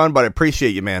to run, but I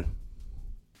appreciate you, man.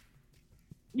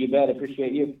 You bet.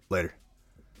 Appreciate you. Later.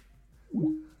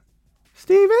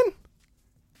 Steven?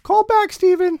 Call back,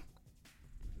 Steven.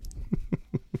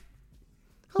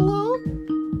 Hello?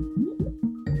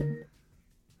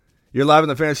 You're live on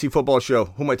the Fantasy Football Show.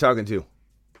 Who am I talking to?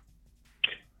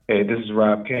 Hey, this is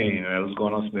Rob Kane. What's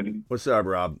going on, Smitty? What's up,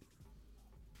 Rob?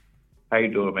 How you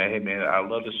doing, man? Hey, man, I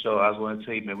love the show. I was going to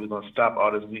tell you, man, we're going to stop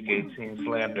all this Week 18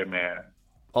 slander, man.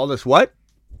 All this what?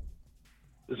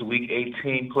 This Week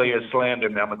 18 player slander,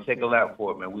 man. I'm going to take a lap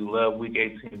for it, man. We love Week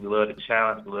 18. We love the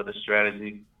challenge. We love the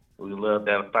strategy. We love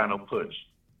that final push.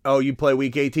 Oh, you play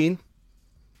Week 18?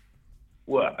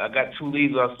 Well, I got 2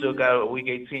 leagues. I still got a Week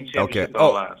 18 championship Okay. Oh,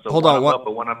 online. So hold one on. I'm up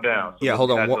and one I'm down. So yeah,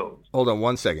 hold on. goes. Hold on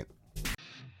 1 second.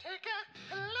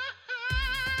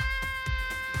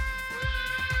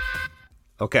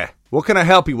 Okay. What can I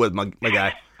help you with, my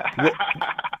guy?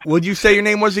 Would you say your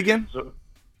name was again?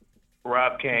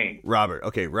 Rob Kane. Robert.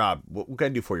 Okay, Rob. What can I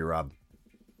do for you, Rob?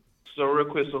 So real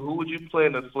quick, so who would you play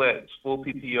in the flex, full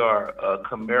PPR,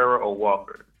 Kamara or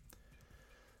Walker?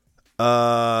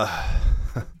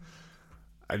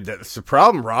 That's the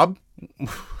problem, Rob.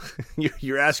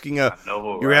 You're asking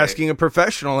asking a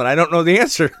professional, and I don't know the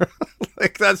answer.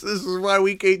 This is why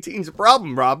Week 18 is a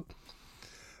problem, Rob.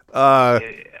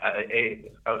 I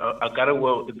gotta.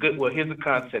 Well, here's the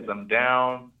context. I'm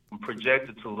down. I'm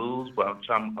projected to lose, but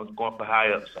I'm going for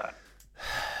high upside.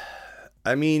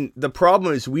 I mean, the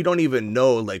problem is we don't even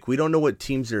know. We don't know what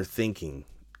teams are thinking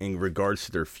in regards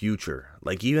to their future.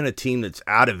 Even a team that's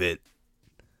out of it,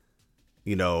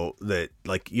 that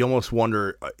you almost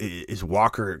wonder, is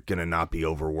Walker gonna not be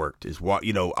overworked?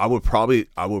 I would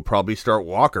probably start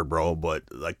Walker, bro, but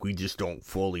we just don't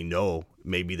fully know.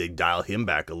 Maybe they dial him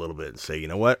back a little bit and say, you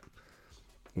know what?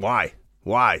 Why?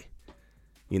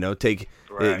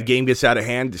 The game gets out of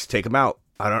hand, just take him out.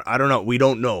 I don't know. We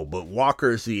don't know, but Walker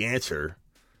is the answer.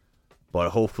 But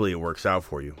hopefully it works out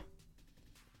for you.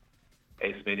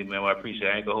 Hey, Smitty, man, I appreciate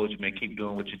it. I ain't gonna hold you, man. Keep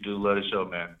doing what you do. Love the show,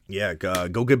 man. Yeah,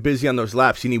 go get busy on those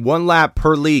laps. You need 1 lap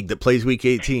per league that plays Week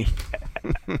 18.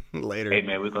 Later. Hey,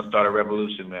 man, we're gonna start a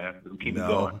revolution, man. We'll keep it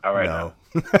going. All right, now.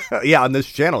 Yeah, on this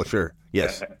channel, sure.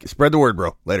 Yes. Spread the word,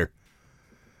 bro. Later.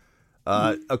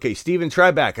 Okay, Steven, try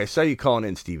back. I saw you calling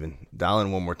in, Steven. Dial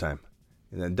in one more time.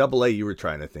 And then AA, you were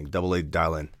trying, I think. AA,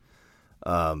 dial in.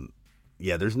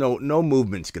 Yeah, there's no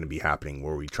movement's going to be happening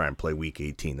where we try and play Week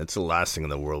 18. That's the last thing in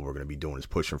the world we're going to be doing is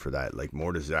pushing for that.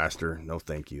 More disaster. No,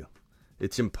 thank you.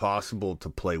 It's impossible to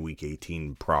play Week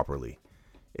 18 properly.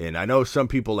 And I know some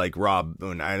people like Rob,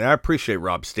 and I appreciate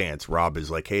Rob's stance. Rob is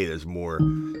like, hey, there's more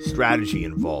strategy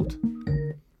involved.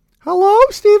 Hello,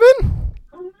 Steven?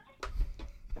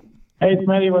 Hey,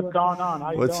 Smitty, what's going on?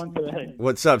 How you doing today?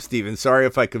 What's up, Steven? Sorry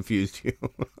if I confused you.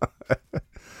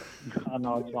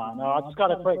 No, it's fine. No, I just got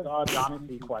a quick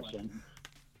dynasty question.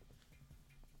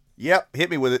 Yep, hit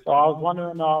me with it. So I was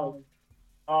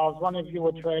wondering if you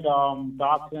would trade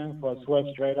Dotson for Swift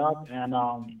straight up, and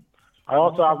I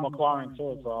also have McLaurin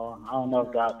too, so I don't know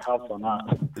if that helps or not.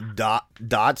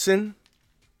 Dotson?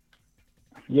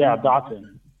 Yeah,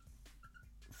 Dotson.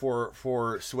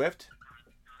 For Swift?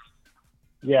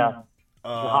 Yeah.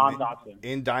 Jahan Dotson.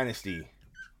 In Dynasty.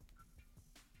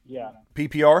 Yeah.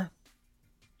 PPR?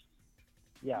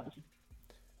 Yeah.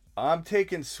 I'm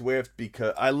taking Swift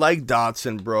because I like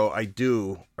Dotson, bro. I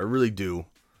do. I really do.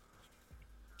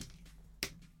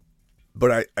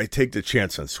 But I take the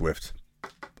chance on Swift.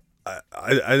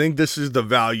 I think this is the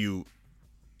value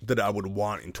that I would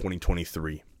want in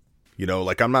 2023.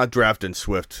 I'm not drafting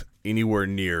Swift anywhere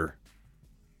near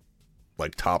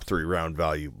top 3 round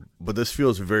value, but this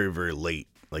feels very, very late.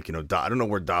 I don't know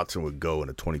where Dotson would go in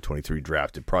a 2023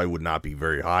 draft. It probably would not be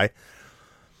very high.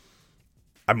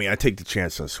 I mean, I take the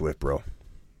chance on Swift, bro.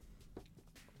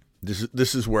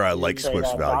 This is where I like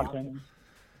Swift's value.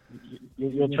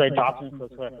 You'll trade Dotson for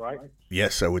Swift, right?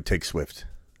 Yes, I would take Swift.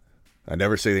 I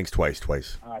never say things twice.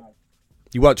 All right.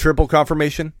 You want triple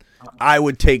confirmation? I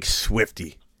would take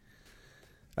Swifty.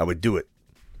 I would do it.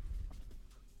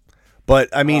 But,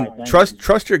 I mean,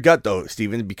 trust your gut, though,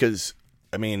 Steven, because,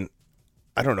 I mean,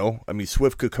 I don't know. I mean,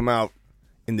 Swift could come out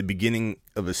in the beginning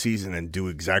of a season and do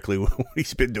exactly what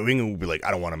he's been doing, and we'll be like,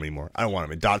 I don't want him anymore. I don't want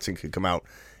him. And Dotson could come out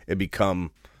and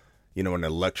become, an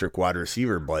electric wide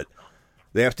receiver, but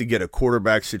they have to get a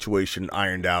quarterback situation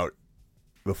ironed out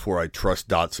before I trust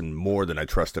Dotson more than I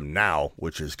trust him now,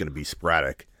 which is going to be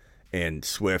sporadic. And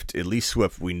Swift, at least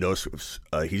Swift, we know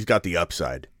he's got the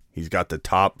upside. He's got the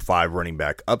top 5 running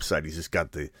back upside. He's just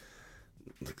got the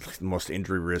most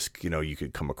injury risk, you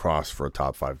could come across for a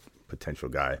top 5 potential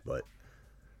guy, but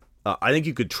I think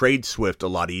you could trade Swift a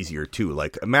lot easier too.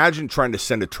 Like, imagine trying to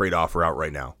send a trade offer out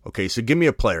right now. Okay, so give me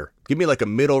a player. Give me like a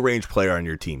middle range player on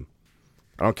your team.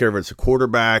 I don't care if it's a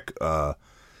quarterback,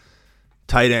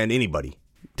 tight end, anybody.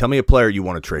 Tell me a player you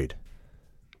want to trade.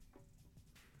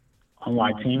 On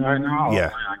my team right now?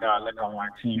 Yeah. Oh, man, I gotta look on my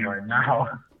team right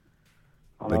now.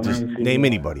 Like, just name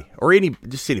anybody. Or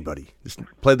just anybody. Just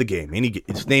play the game.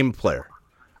 Just name a player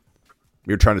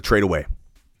you're trying to trade away.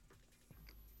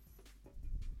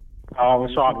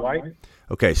 Rashad White.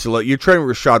 Okay, so you're trading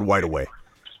Rashad White away.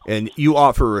 And you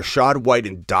offer Rashad White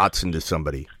and Dotson to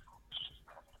somebody.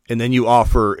 And then you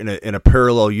offer, in a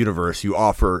parallel universe, you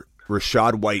offer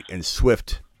Rashad White and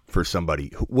Swift for somebody.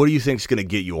 What do you think is going to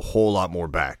get you a whole lot more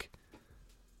back?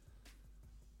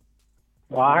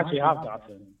 Well, I actually have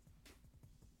Dotson.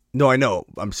 No, I know.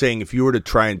 I'm saying if you were to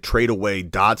try and trade away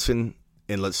Dotson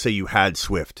and let's say you had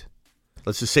Swift.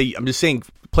 Let's just say, I'm just saying,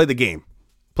 play the game.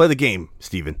 Play the game,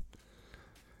 Steven.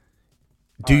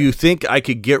 Do you think I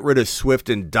could get rid of Swift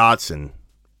and Dotson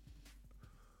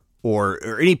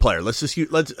or any player? Let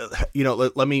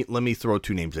me throw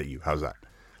two names at you. How's that?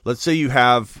 Let's say you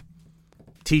have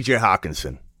TJ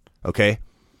Hawkinson, okay?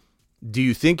 Do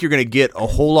you think you're going to get a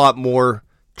whole lot more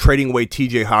trading away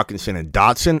TJ Hawkinson and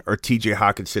Dotson or TJ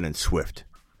Hawkinson and Swift?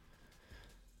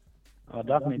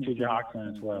 Definitely TJ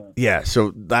Hawkinson as well. Yeah,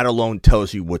 so that alone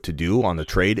tells you what to do on the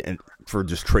trade and for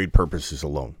just trade purposes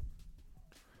alone.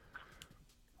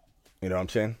 You know what I'm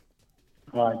saying?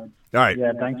 All All right.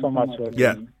 Yeah, thanks so much.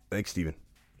 Yeah, thanks, Steven.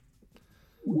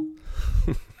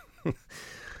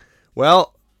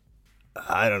 Well,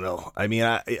 I don't know. I mean,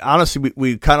 honestly,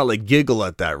 we kind of like giggle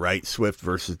at that, right? Swift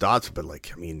versus Dotson, but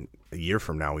like, I mean, a year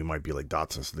from now, we might be like,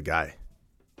 Dotson's the guy.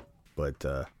 But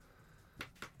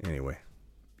anyway,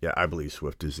 yeah, I believe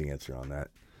Swift is the answer on that.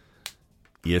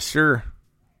 Yes, sir.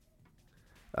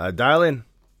 Dial in.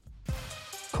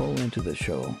 Call into the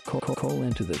show. Call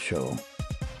into the show.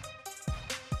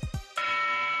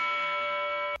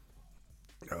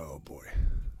 Oh boy.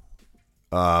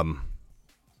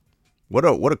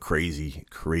 What a crazy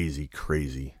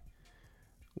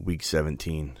week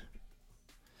 17.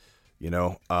 You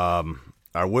know,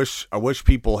 I wish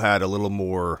people had a little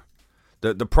more.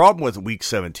 The problem with week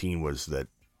 17 was that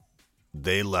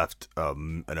they left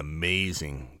an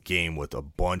amazing game with a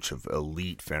bunch of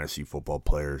elite fantasy football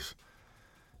players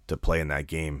to play in that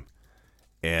game,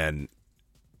 and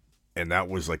that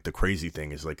was like the crazy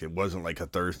thing is like it wasn't like a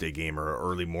Thursday game or an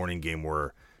early morning game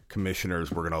where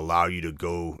commissioners were going to allow you to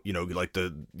go, you know, like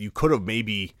you could have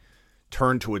maybe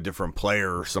turned to a different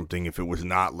player or something if it was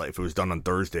not like if it was done on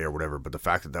Thursday or whatever. But the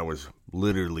fact that was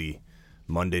literally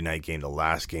Monday night game, the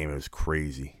last game, it was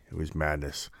crazy. It was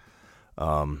madness.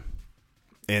 And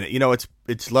you know,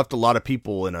 it's left a lot of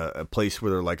people in a place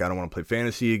where they're like, I don't want to play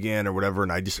fantasy again or whatever.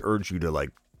 And I just urge you to like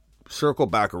circle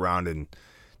back around and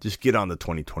just get on the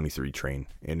 2023 train.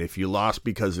 And if you lost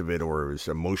because of it or it was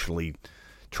emotionally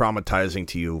traumatizing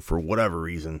to you for whatever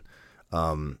reason,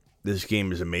 this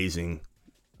game is amazing.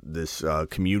 This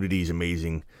community is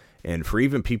amazing. And for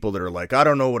even people that are like, I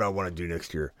don't know what I want to do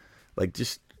next year, like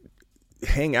just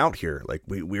hang out here. Like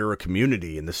we're a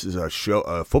community, and this is a show,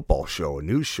 a football show, a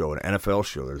news show, an NFL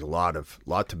show. There's a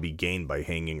lot to be gained by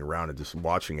hanging around and just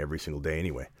watching every single day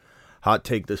anyway. Hot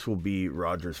take, this will be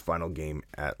Rodgers' final game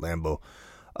at Lambeau.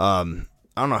 I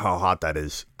don't know how hot that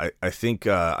is. I think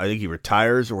he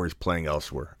retires or he's playing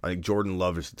elsewhere. I think Jordan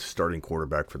Love is the starting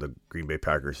quarterback for the Green Bay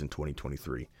Packers in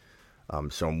 2023.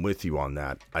 So I'm with you on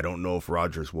that. I don't know if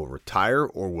Rodgers will retire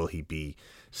or will he be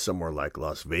somewhere like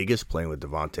Las Vegas playing with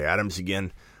Devontae Adams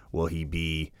again. Will he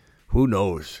be, who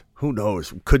knows?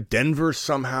 Could Denver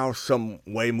somehow, some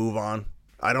way move on?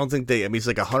 I don't think it's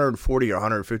like 140 or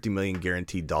 150 million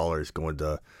guaranteed dollars going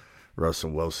to Russell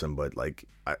Wilson, but like,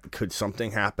 could something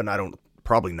happen?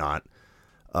 Probably not.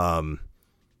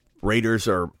 Raiders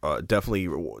are definitely,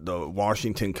 the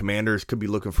Washington Commanders could be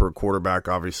looking for a quarterback.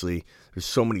 Obviously, there's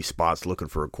so many spots looking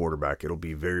for a quarterback. It'll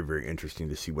be very, very interesting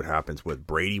to see what happens with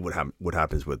Brady. What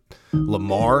happens with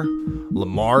Lamar?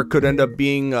 Lamar could end up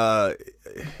being, a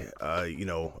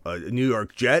New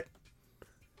York Jet.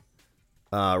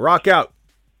 Rock out.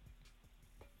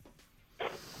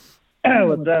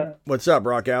 What's up? What's up,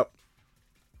 Rock out?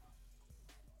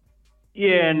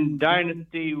 Yeah, in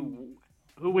Dynasty,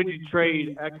 who would you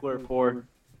trade Eckler for?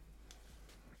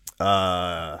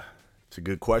 It's a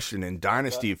good question. In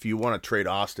Dynasty, if you want to trade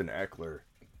Austin Eckler,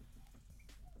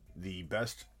 the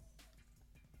best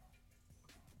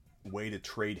way to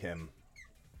trade him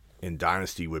in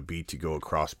Dynasty would be to go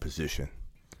across position.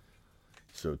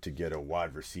 So to get a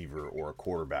wide receiver or a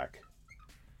quarterback,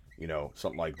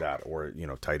 something like that, or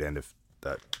tight end if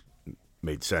that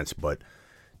made sense. But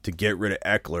to get rid of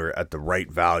Eckler at the right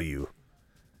value,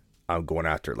 I'm going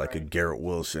after like a Garrett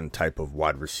Wilson type of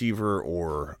wide receiver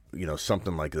or,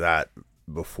 something like that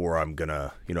before I'm going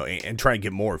to, and try and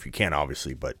get more if you can,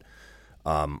 obviously. But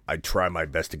I try my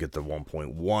best to get the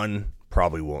 1.1.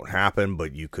 Probably won't happen,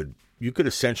 but you could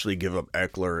essentially give up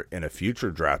Eckler in a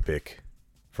future draft pick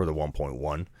for the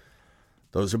 1.1.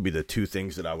 Those would be the two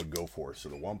things that I would go for. So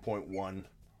the 1.1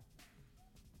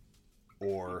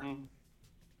 or,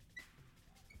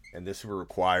 and this would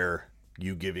require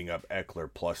you giving up Eckler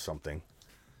plus something.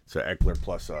 So Eckler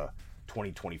plus a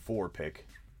 2024 pick.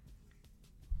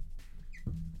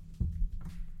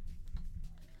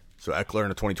 So Eckler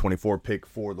and a 2024 pick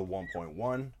for the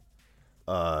 1.1.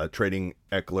 Trading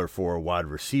Eckler for a wide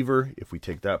receiver, if we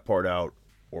take that part out,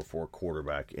 or for a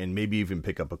quarterback. And maybe even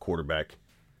pick up a quarterback.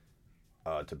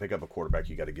 To pick up a quarterback,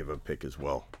 you got to give a pick as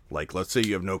well. Like, let's say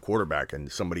you have no quarterback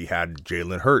and somebody had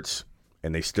Jalen Hurts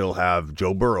and they still have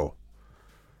Joe Burrow.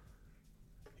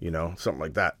 Something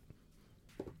like that.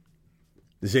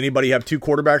 Does anybody have two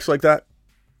quarterbacks like that?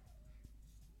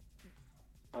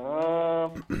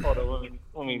 Hold on,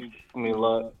 let me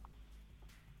look.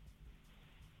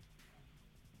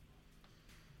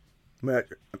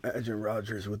 Imagine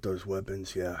Rodgers with those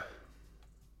weapons, yeah.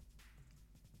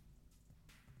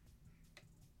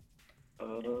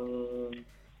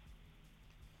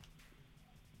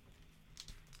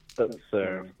 Let's see.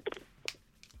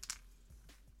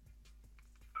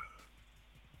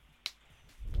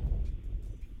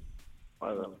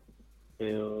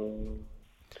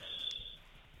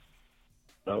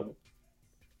 Nope.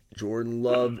 Jordan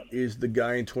Love is the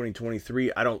guy in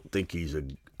 2023. I don't think he's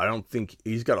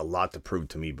got a lot to prove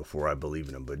to me before I believe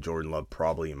in him. But Jordan Love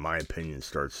probably, in my opinion,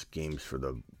 starts games for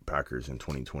the Packers in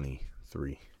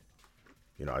 2023.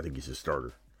 I think he's a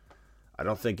starter. I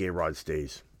don't think A-Rod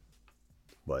stays.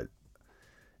 But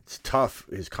it's tough.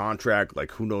 His contract,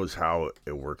 who knows how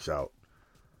it works out.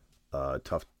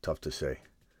 Tough to say.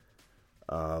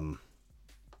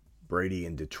 Brady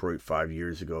in Detroit 5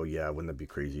 years ago. Yeah, wouldn't that be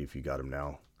crazy if you got him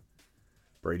now?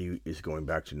 Brady is going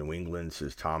back to New England,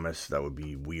 says Thomas. That would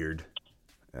be weird.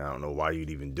 I don't know why you'd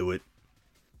even do it.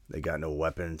 They got no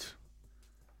weapons.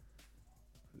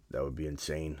 That would be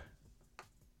insane.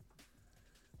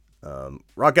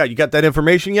 Rock Out, you got that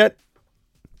information yet?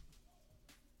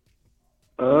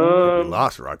 You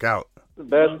lost Rock Out. The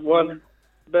best one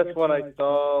I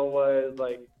saw was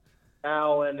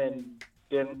Allen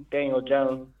and Daniel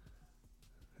Jones.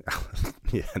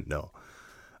 Yeah, no.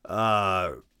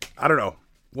 I don't know.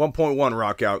 1.1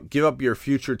 Rock Out. Give up your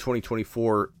future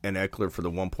 2024 and Eckler for the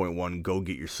 1.1. Go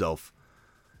get yourself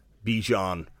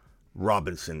Bijan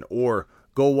Robinson, or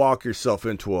go walk yourself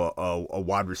into a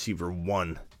wide receiver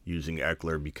 1 using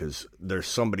Eckler, because there's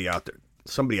somebody out there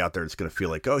that's going to feel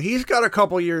like, oh, he's got a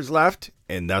couple years left,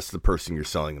 and that's the person you're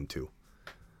selling him to.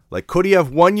 Could he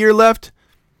have 1 year left?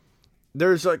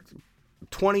 There's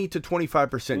 20 to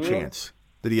 25% chance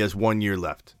that he has 1 year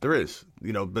left. There is,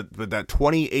 but that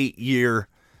 28 year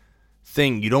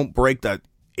thing, you don't break that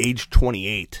age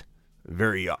 28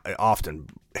 very often.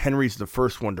 Henry's the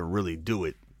first one to really do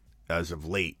it as of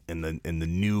late, in the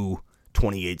new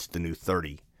 28's the new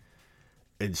 30.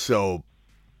 And so,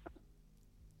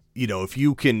 if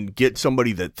you can get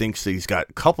somebody that thinks that he's got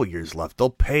a couple years left, they'll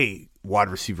pay wide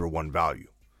receiver 1 value.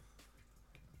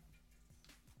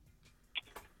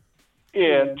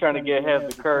 Yeah, trying to get ahead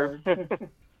of the curve.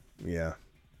 Yeah.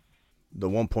 The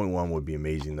 1.1 would be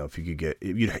amazing, though, if you could get...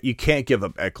 You can't give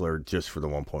up Eckler just for the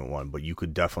 1.1, but you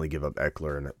could definitely give up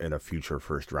Eckler in a future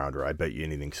first-rounder. I bet you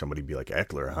anything somebody would be like,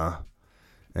 Eckler, huh?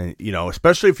 And,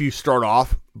 especially if you start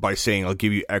off by saying, I'll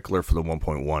give you Eckler for the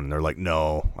 1.1, and they're like,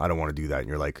 no, I don't want to do that. And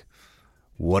you're like,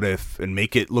 what if... And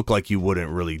make it look like you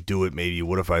wouldn't really do it, maybe.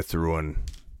 What if I threw in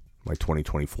my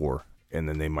 2024, and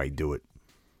then they might do it.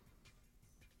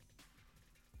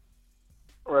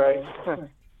 Right.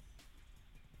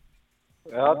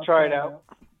 I'll try it out.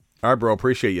 All right, bro.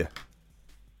 Appreciate you.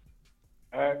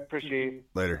 All right. Appreciate it.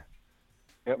 Later.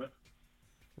 Yep.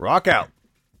 Rock Out.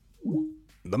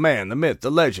 The man, the myth,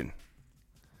 the legend.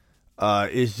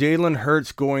 Is Jalen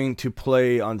Hurts going to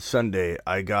play on Sunday?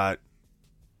 I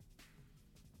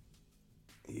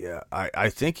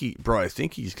think he's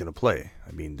going to play.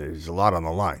 I mean, there's a lot on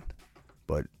the line.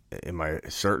 But am I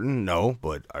certain? No,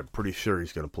 but I'm pretty sure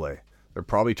he's going to play. They're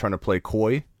probably trying to play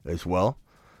coy as well.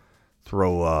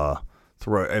 Throw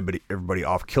everybody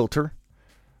off kilter.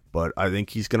 But I think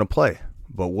he's going to play.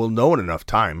 But we'll know in enough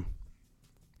time.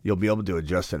 You'll be able to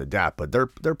adjust and adapt. But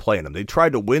they're playing him. They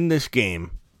tried to win this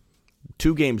game,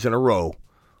 2 games in a row,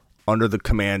 under the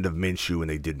command of Minshew, and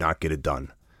they did not get it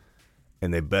done.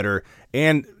 and they better.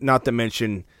 And not to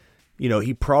mention,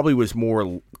 he probably was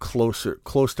more close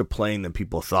to playing than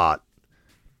people thought.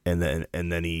 And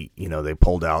then he, they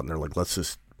pulled out and they're like, let's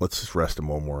just rest him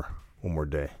one more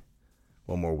day,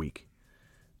 one more week.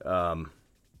 I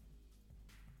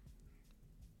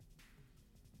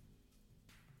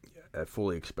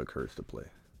fully expect Hurts to play.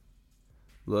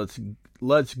 Let's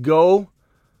go.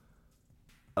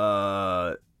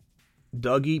 Dougie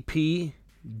P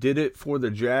did it for the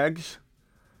Jags.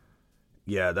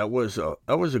 Yeah, that was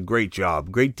a great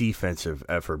job. Great defensive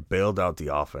effort. Bailed out the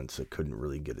offense that couldn't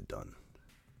really get it done.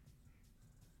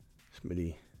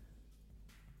 Smitty.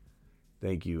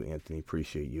 Thank you, Anthony.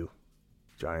 Appreciate you.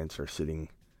 Giants are sitting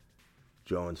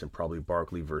Jones and probably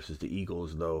Barkley versus the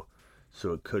Eagles, though.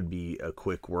 So it could be a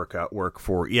quick work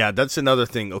for... Yeah, that's another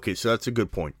thing. Okay, so that's a good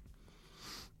point.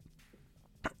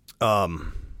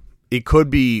 It could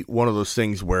be one of those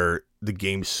things where the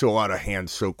game's so out of hand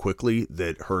so quickly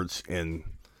that Hurts and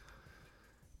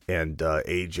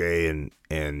AJ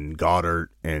and Goddard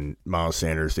and Miles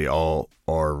Sanders, they all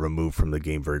are removed from the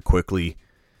game very quickly.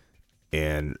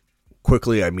 And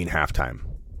quickly, I mean halftime.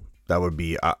 That would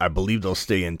be, I believe they'll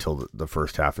stay until the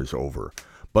first half is over.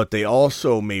 But they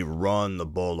also may run the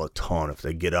ball a ton if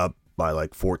they get up by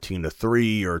like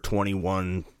 14-3 or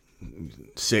 21-6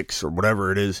 or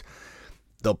whatever it is.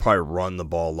 They'll probably run the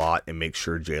ball a lot and make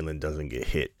sure Jalen doesn't get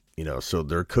hit. So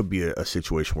there could be a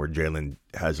situation where Jalen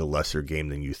has a lesser game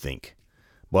than you think.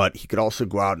 But he could also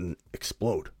go out and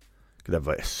explode. Could have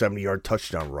a 70-yard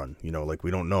touchdown run. Like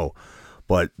we don't know.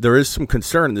 But there is some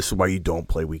concern. This is why you don't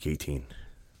play Week 18.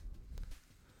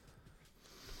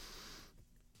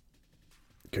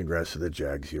 Congrats to the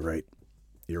Jags. You're right.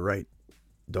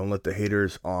 Don't let the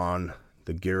haters on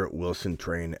the Garrett Wilson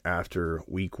train after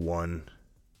Week 1.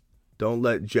 Don't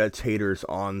let Jets haters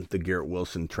on the Garrett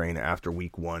Wilson train after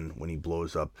Week 1 when he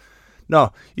blows up.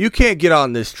 No, you can't get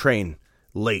on this train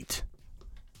late.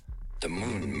 The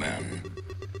Moon Men,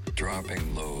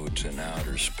 dropping loads in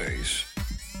outer space.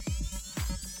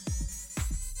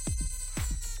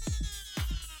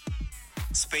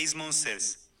 Space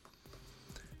Monsters.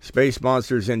 Space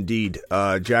Monsters indeed.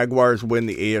 Jaguars win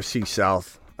the AFC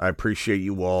South. I appreciate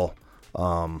you all.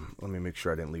 Let me make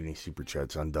sure I didn't leave any super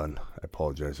chats undone. I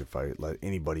apologize if I let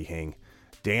anybody hang.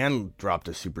 Dan dropped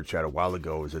a super chat a while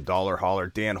ago. It was $1 holler.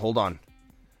 Dan, hold on.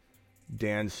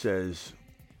 Dan says,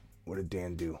 what did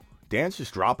Dan do? Dan's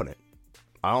just dropping it.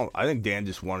 I think Dan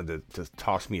just wanted to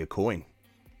toss me a coin.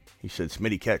 He said,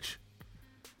 Smitty catch.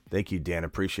 Thank you, Dan.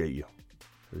 Appreciate you.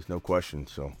 There's no question.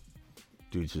 So,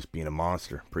 dude's just being a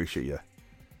monster. Appreciate you,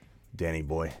 Danny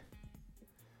boy.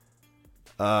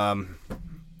 I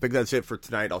think that's it for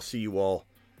tonight. I'll see you all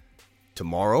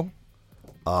tomorrow.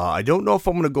 I don't know if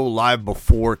I'm going to go live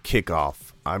before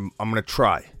kickoff. I'm going to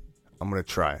try.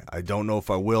 I don't know if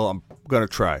I will. I'm going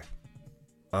to try.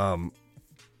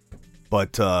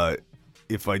 But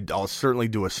I'll certainly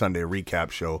do a Sunday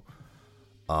recap show.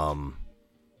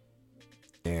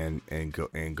 And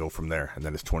go from there. And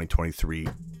then it's 2023,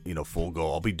 full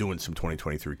go. I'll be doing some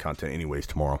 2023 content anyways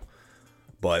tomorrow.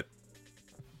 But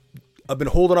I've been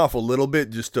holding off a little bit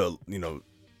just to,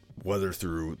 weather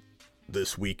through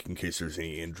this week in case there's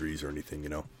any injuries or anything,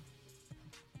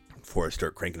 before I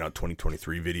start cranking out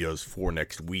 2023 videos for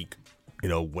next week,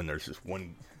 when there's this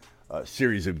one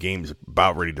series of games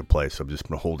about ready to play. So I've just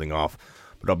been holding off.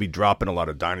 But I'll be dropping a lot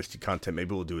of Dynasty content.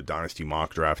 Maybe we'll do a Dynasty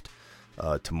mock draft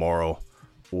tomorrow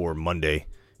or Monday.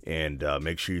 And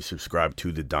make sure you subscribe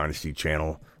to the Dynasty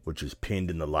channel, which is pinned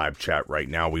in the live chat right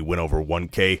now. We went over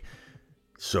 1K.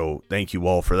 So thank you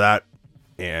all for that,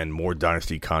 and more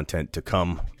Dynasty content to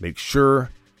come. Make sure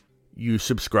you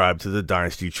subscribe to the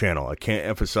Dynasty channel. I can't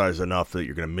emphasize enough that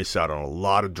you're going to miss out on a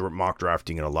lot of mock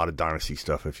drafting and a lot of Dynasty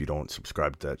stuff if you don't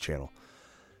subscribe to that channel.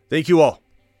 Thank you all.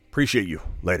 Appreciate you.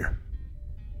 Later.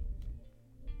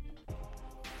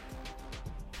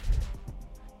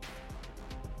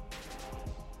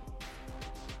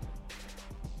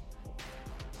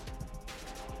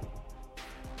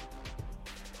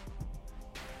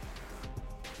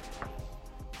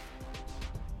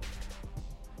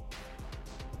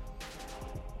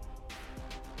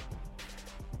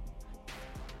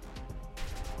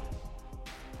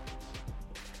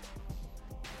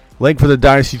 Link for the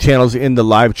Dynasty channels in the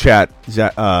live chat,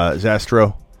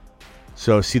 Zastro.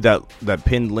 So see that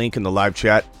pinned link in the live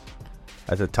chat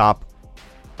at the top.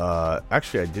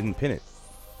 Actually, I didn't pin it.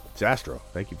 Zastro,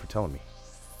 thank you for telling me.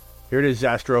 Here it is,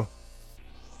 Zastro.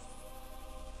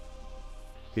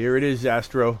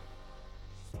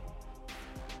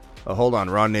 Oh, hold on.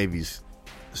 Ron Navy's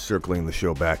circling the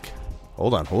show back.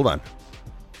 Hold on.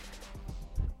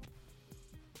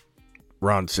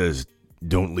 Ron says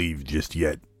don't leave just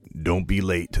yet. Don't be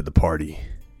late to the party.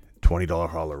 $20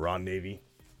 holler. Ron Navy.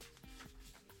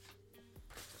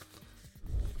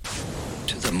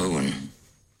 To the moon.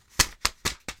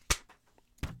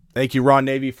 Thank you, Ron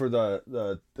Navy, for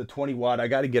the 20 watt. I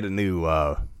got to get a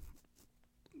new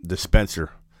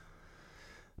dispenser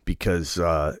because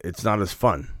it's not as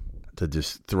fun to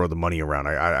just throw the money around.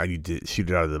 I need to shoot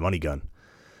it out of the money gun.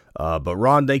 But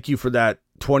Ron, thank you for that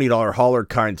 $20 holler,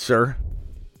 kind sir.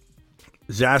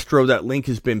 Zastro, that link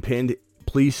has been pinned.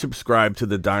 Please subscribe to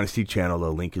the Dynasty channel.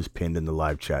 The link is pinned in the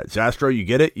live chat. Zastro, you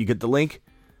get it? You get the link?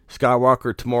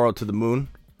 Skywalker tomorrow to the moon.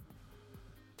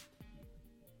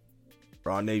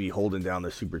 Ron Navy holding down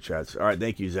the super chats. All right,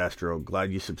 thank you, Zastro.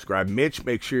 Glad you subscribed. Mitch,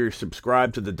 make sure you're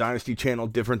subscribed to the Dynasty channel.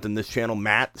 Different than this channel.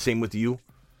 Matt, same with you.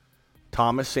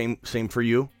 Thomas, same for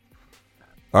you.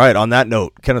 All right, on that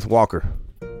note, Kenneth Walker.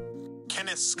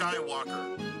 Kenneth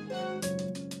Skywalker.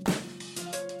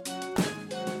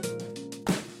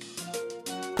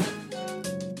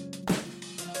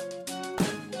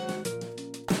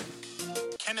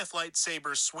 Kenneth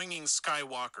Lightsaber Swinging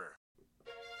Skywalker.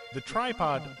 The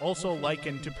tripod, also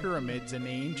likened to pyramids in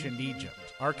ancient Egypt,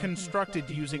 are constructed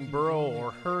using Burrow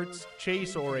or Hertz,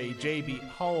 Chase or a JB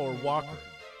Hull or Walker.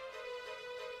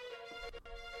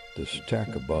 The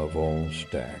stack above all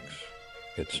stacks.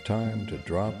 It's time to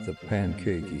drop the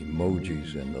pancake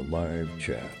emojis in the live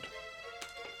chat.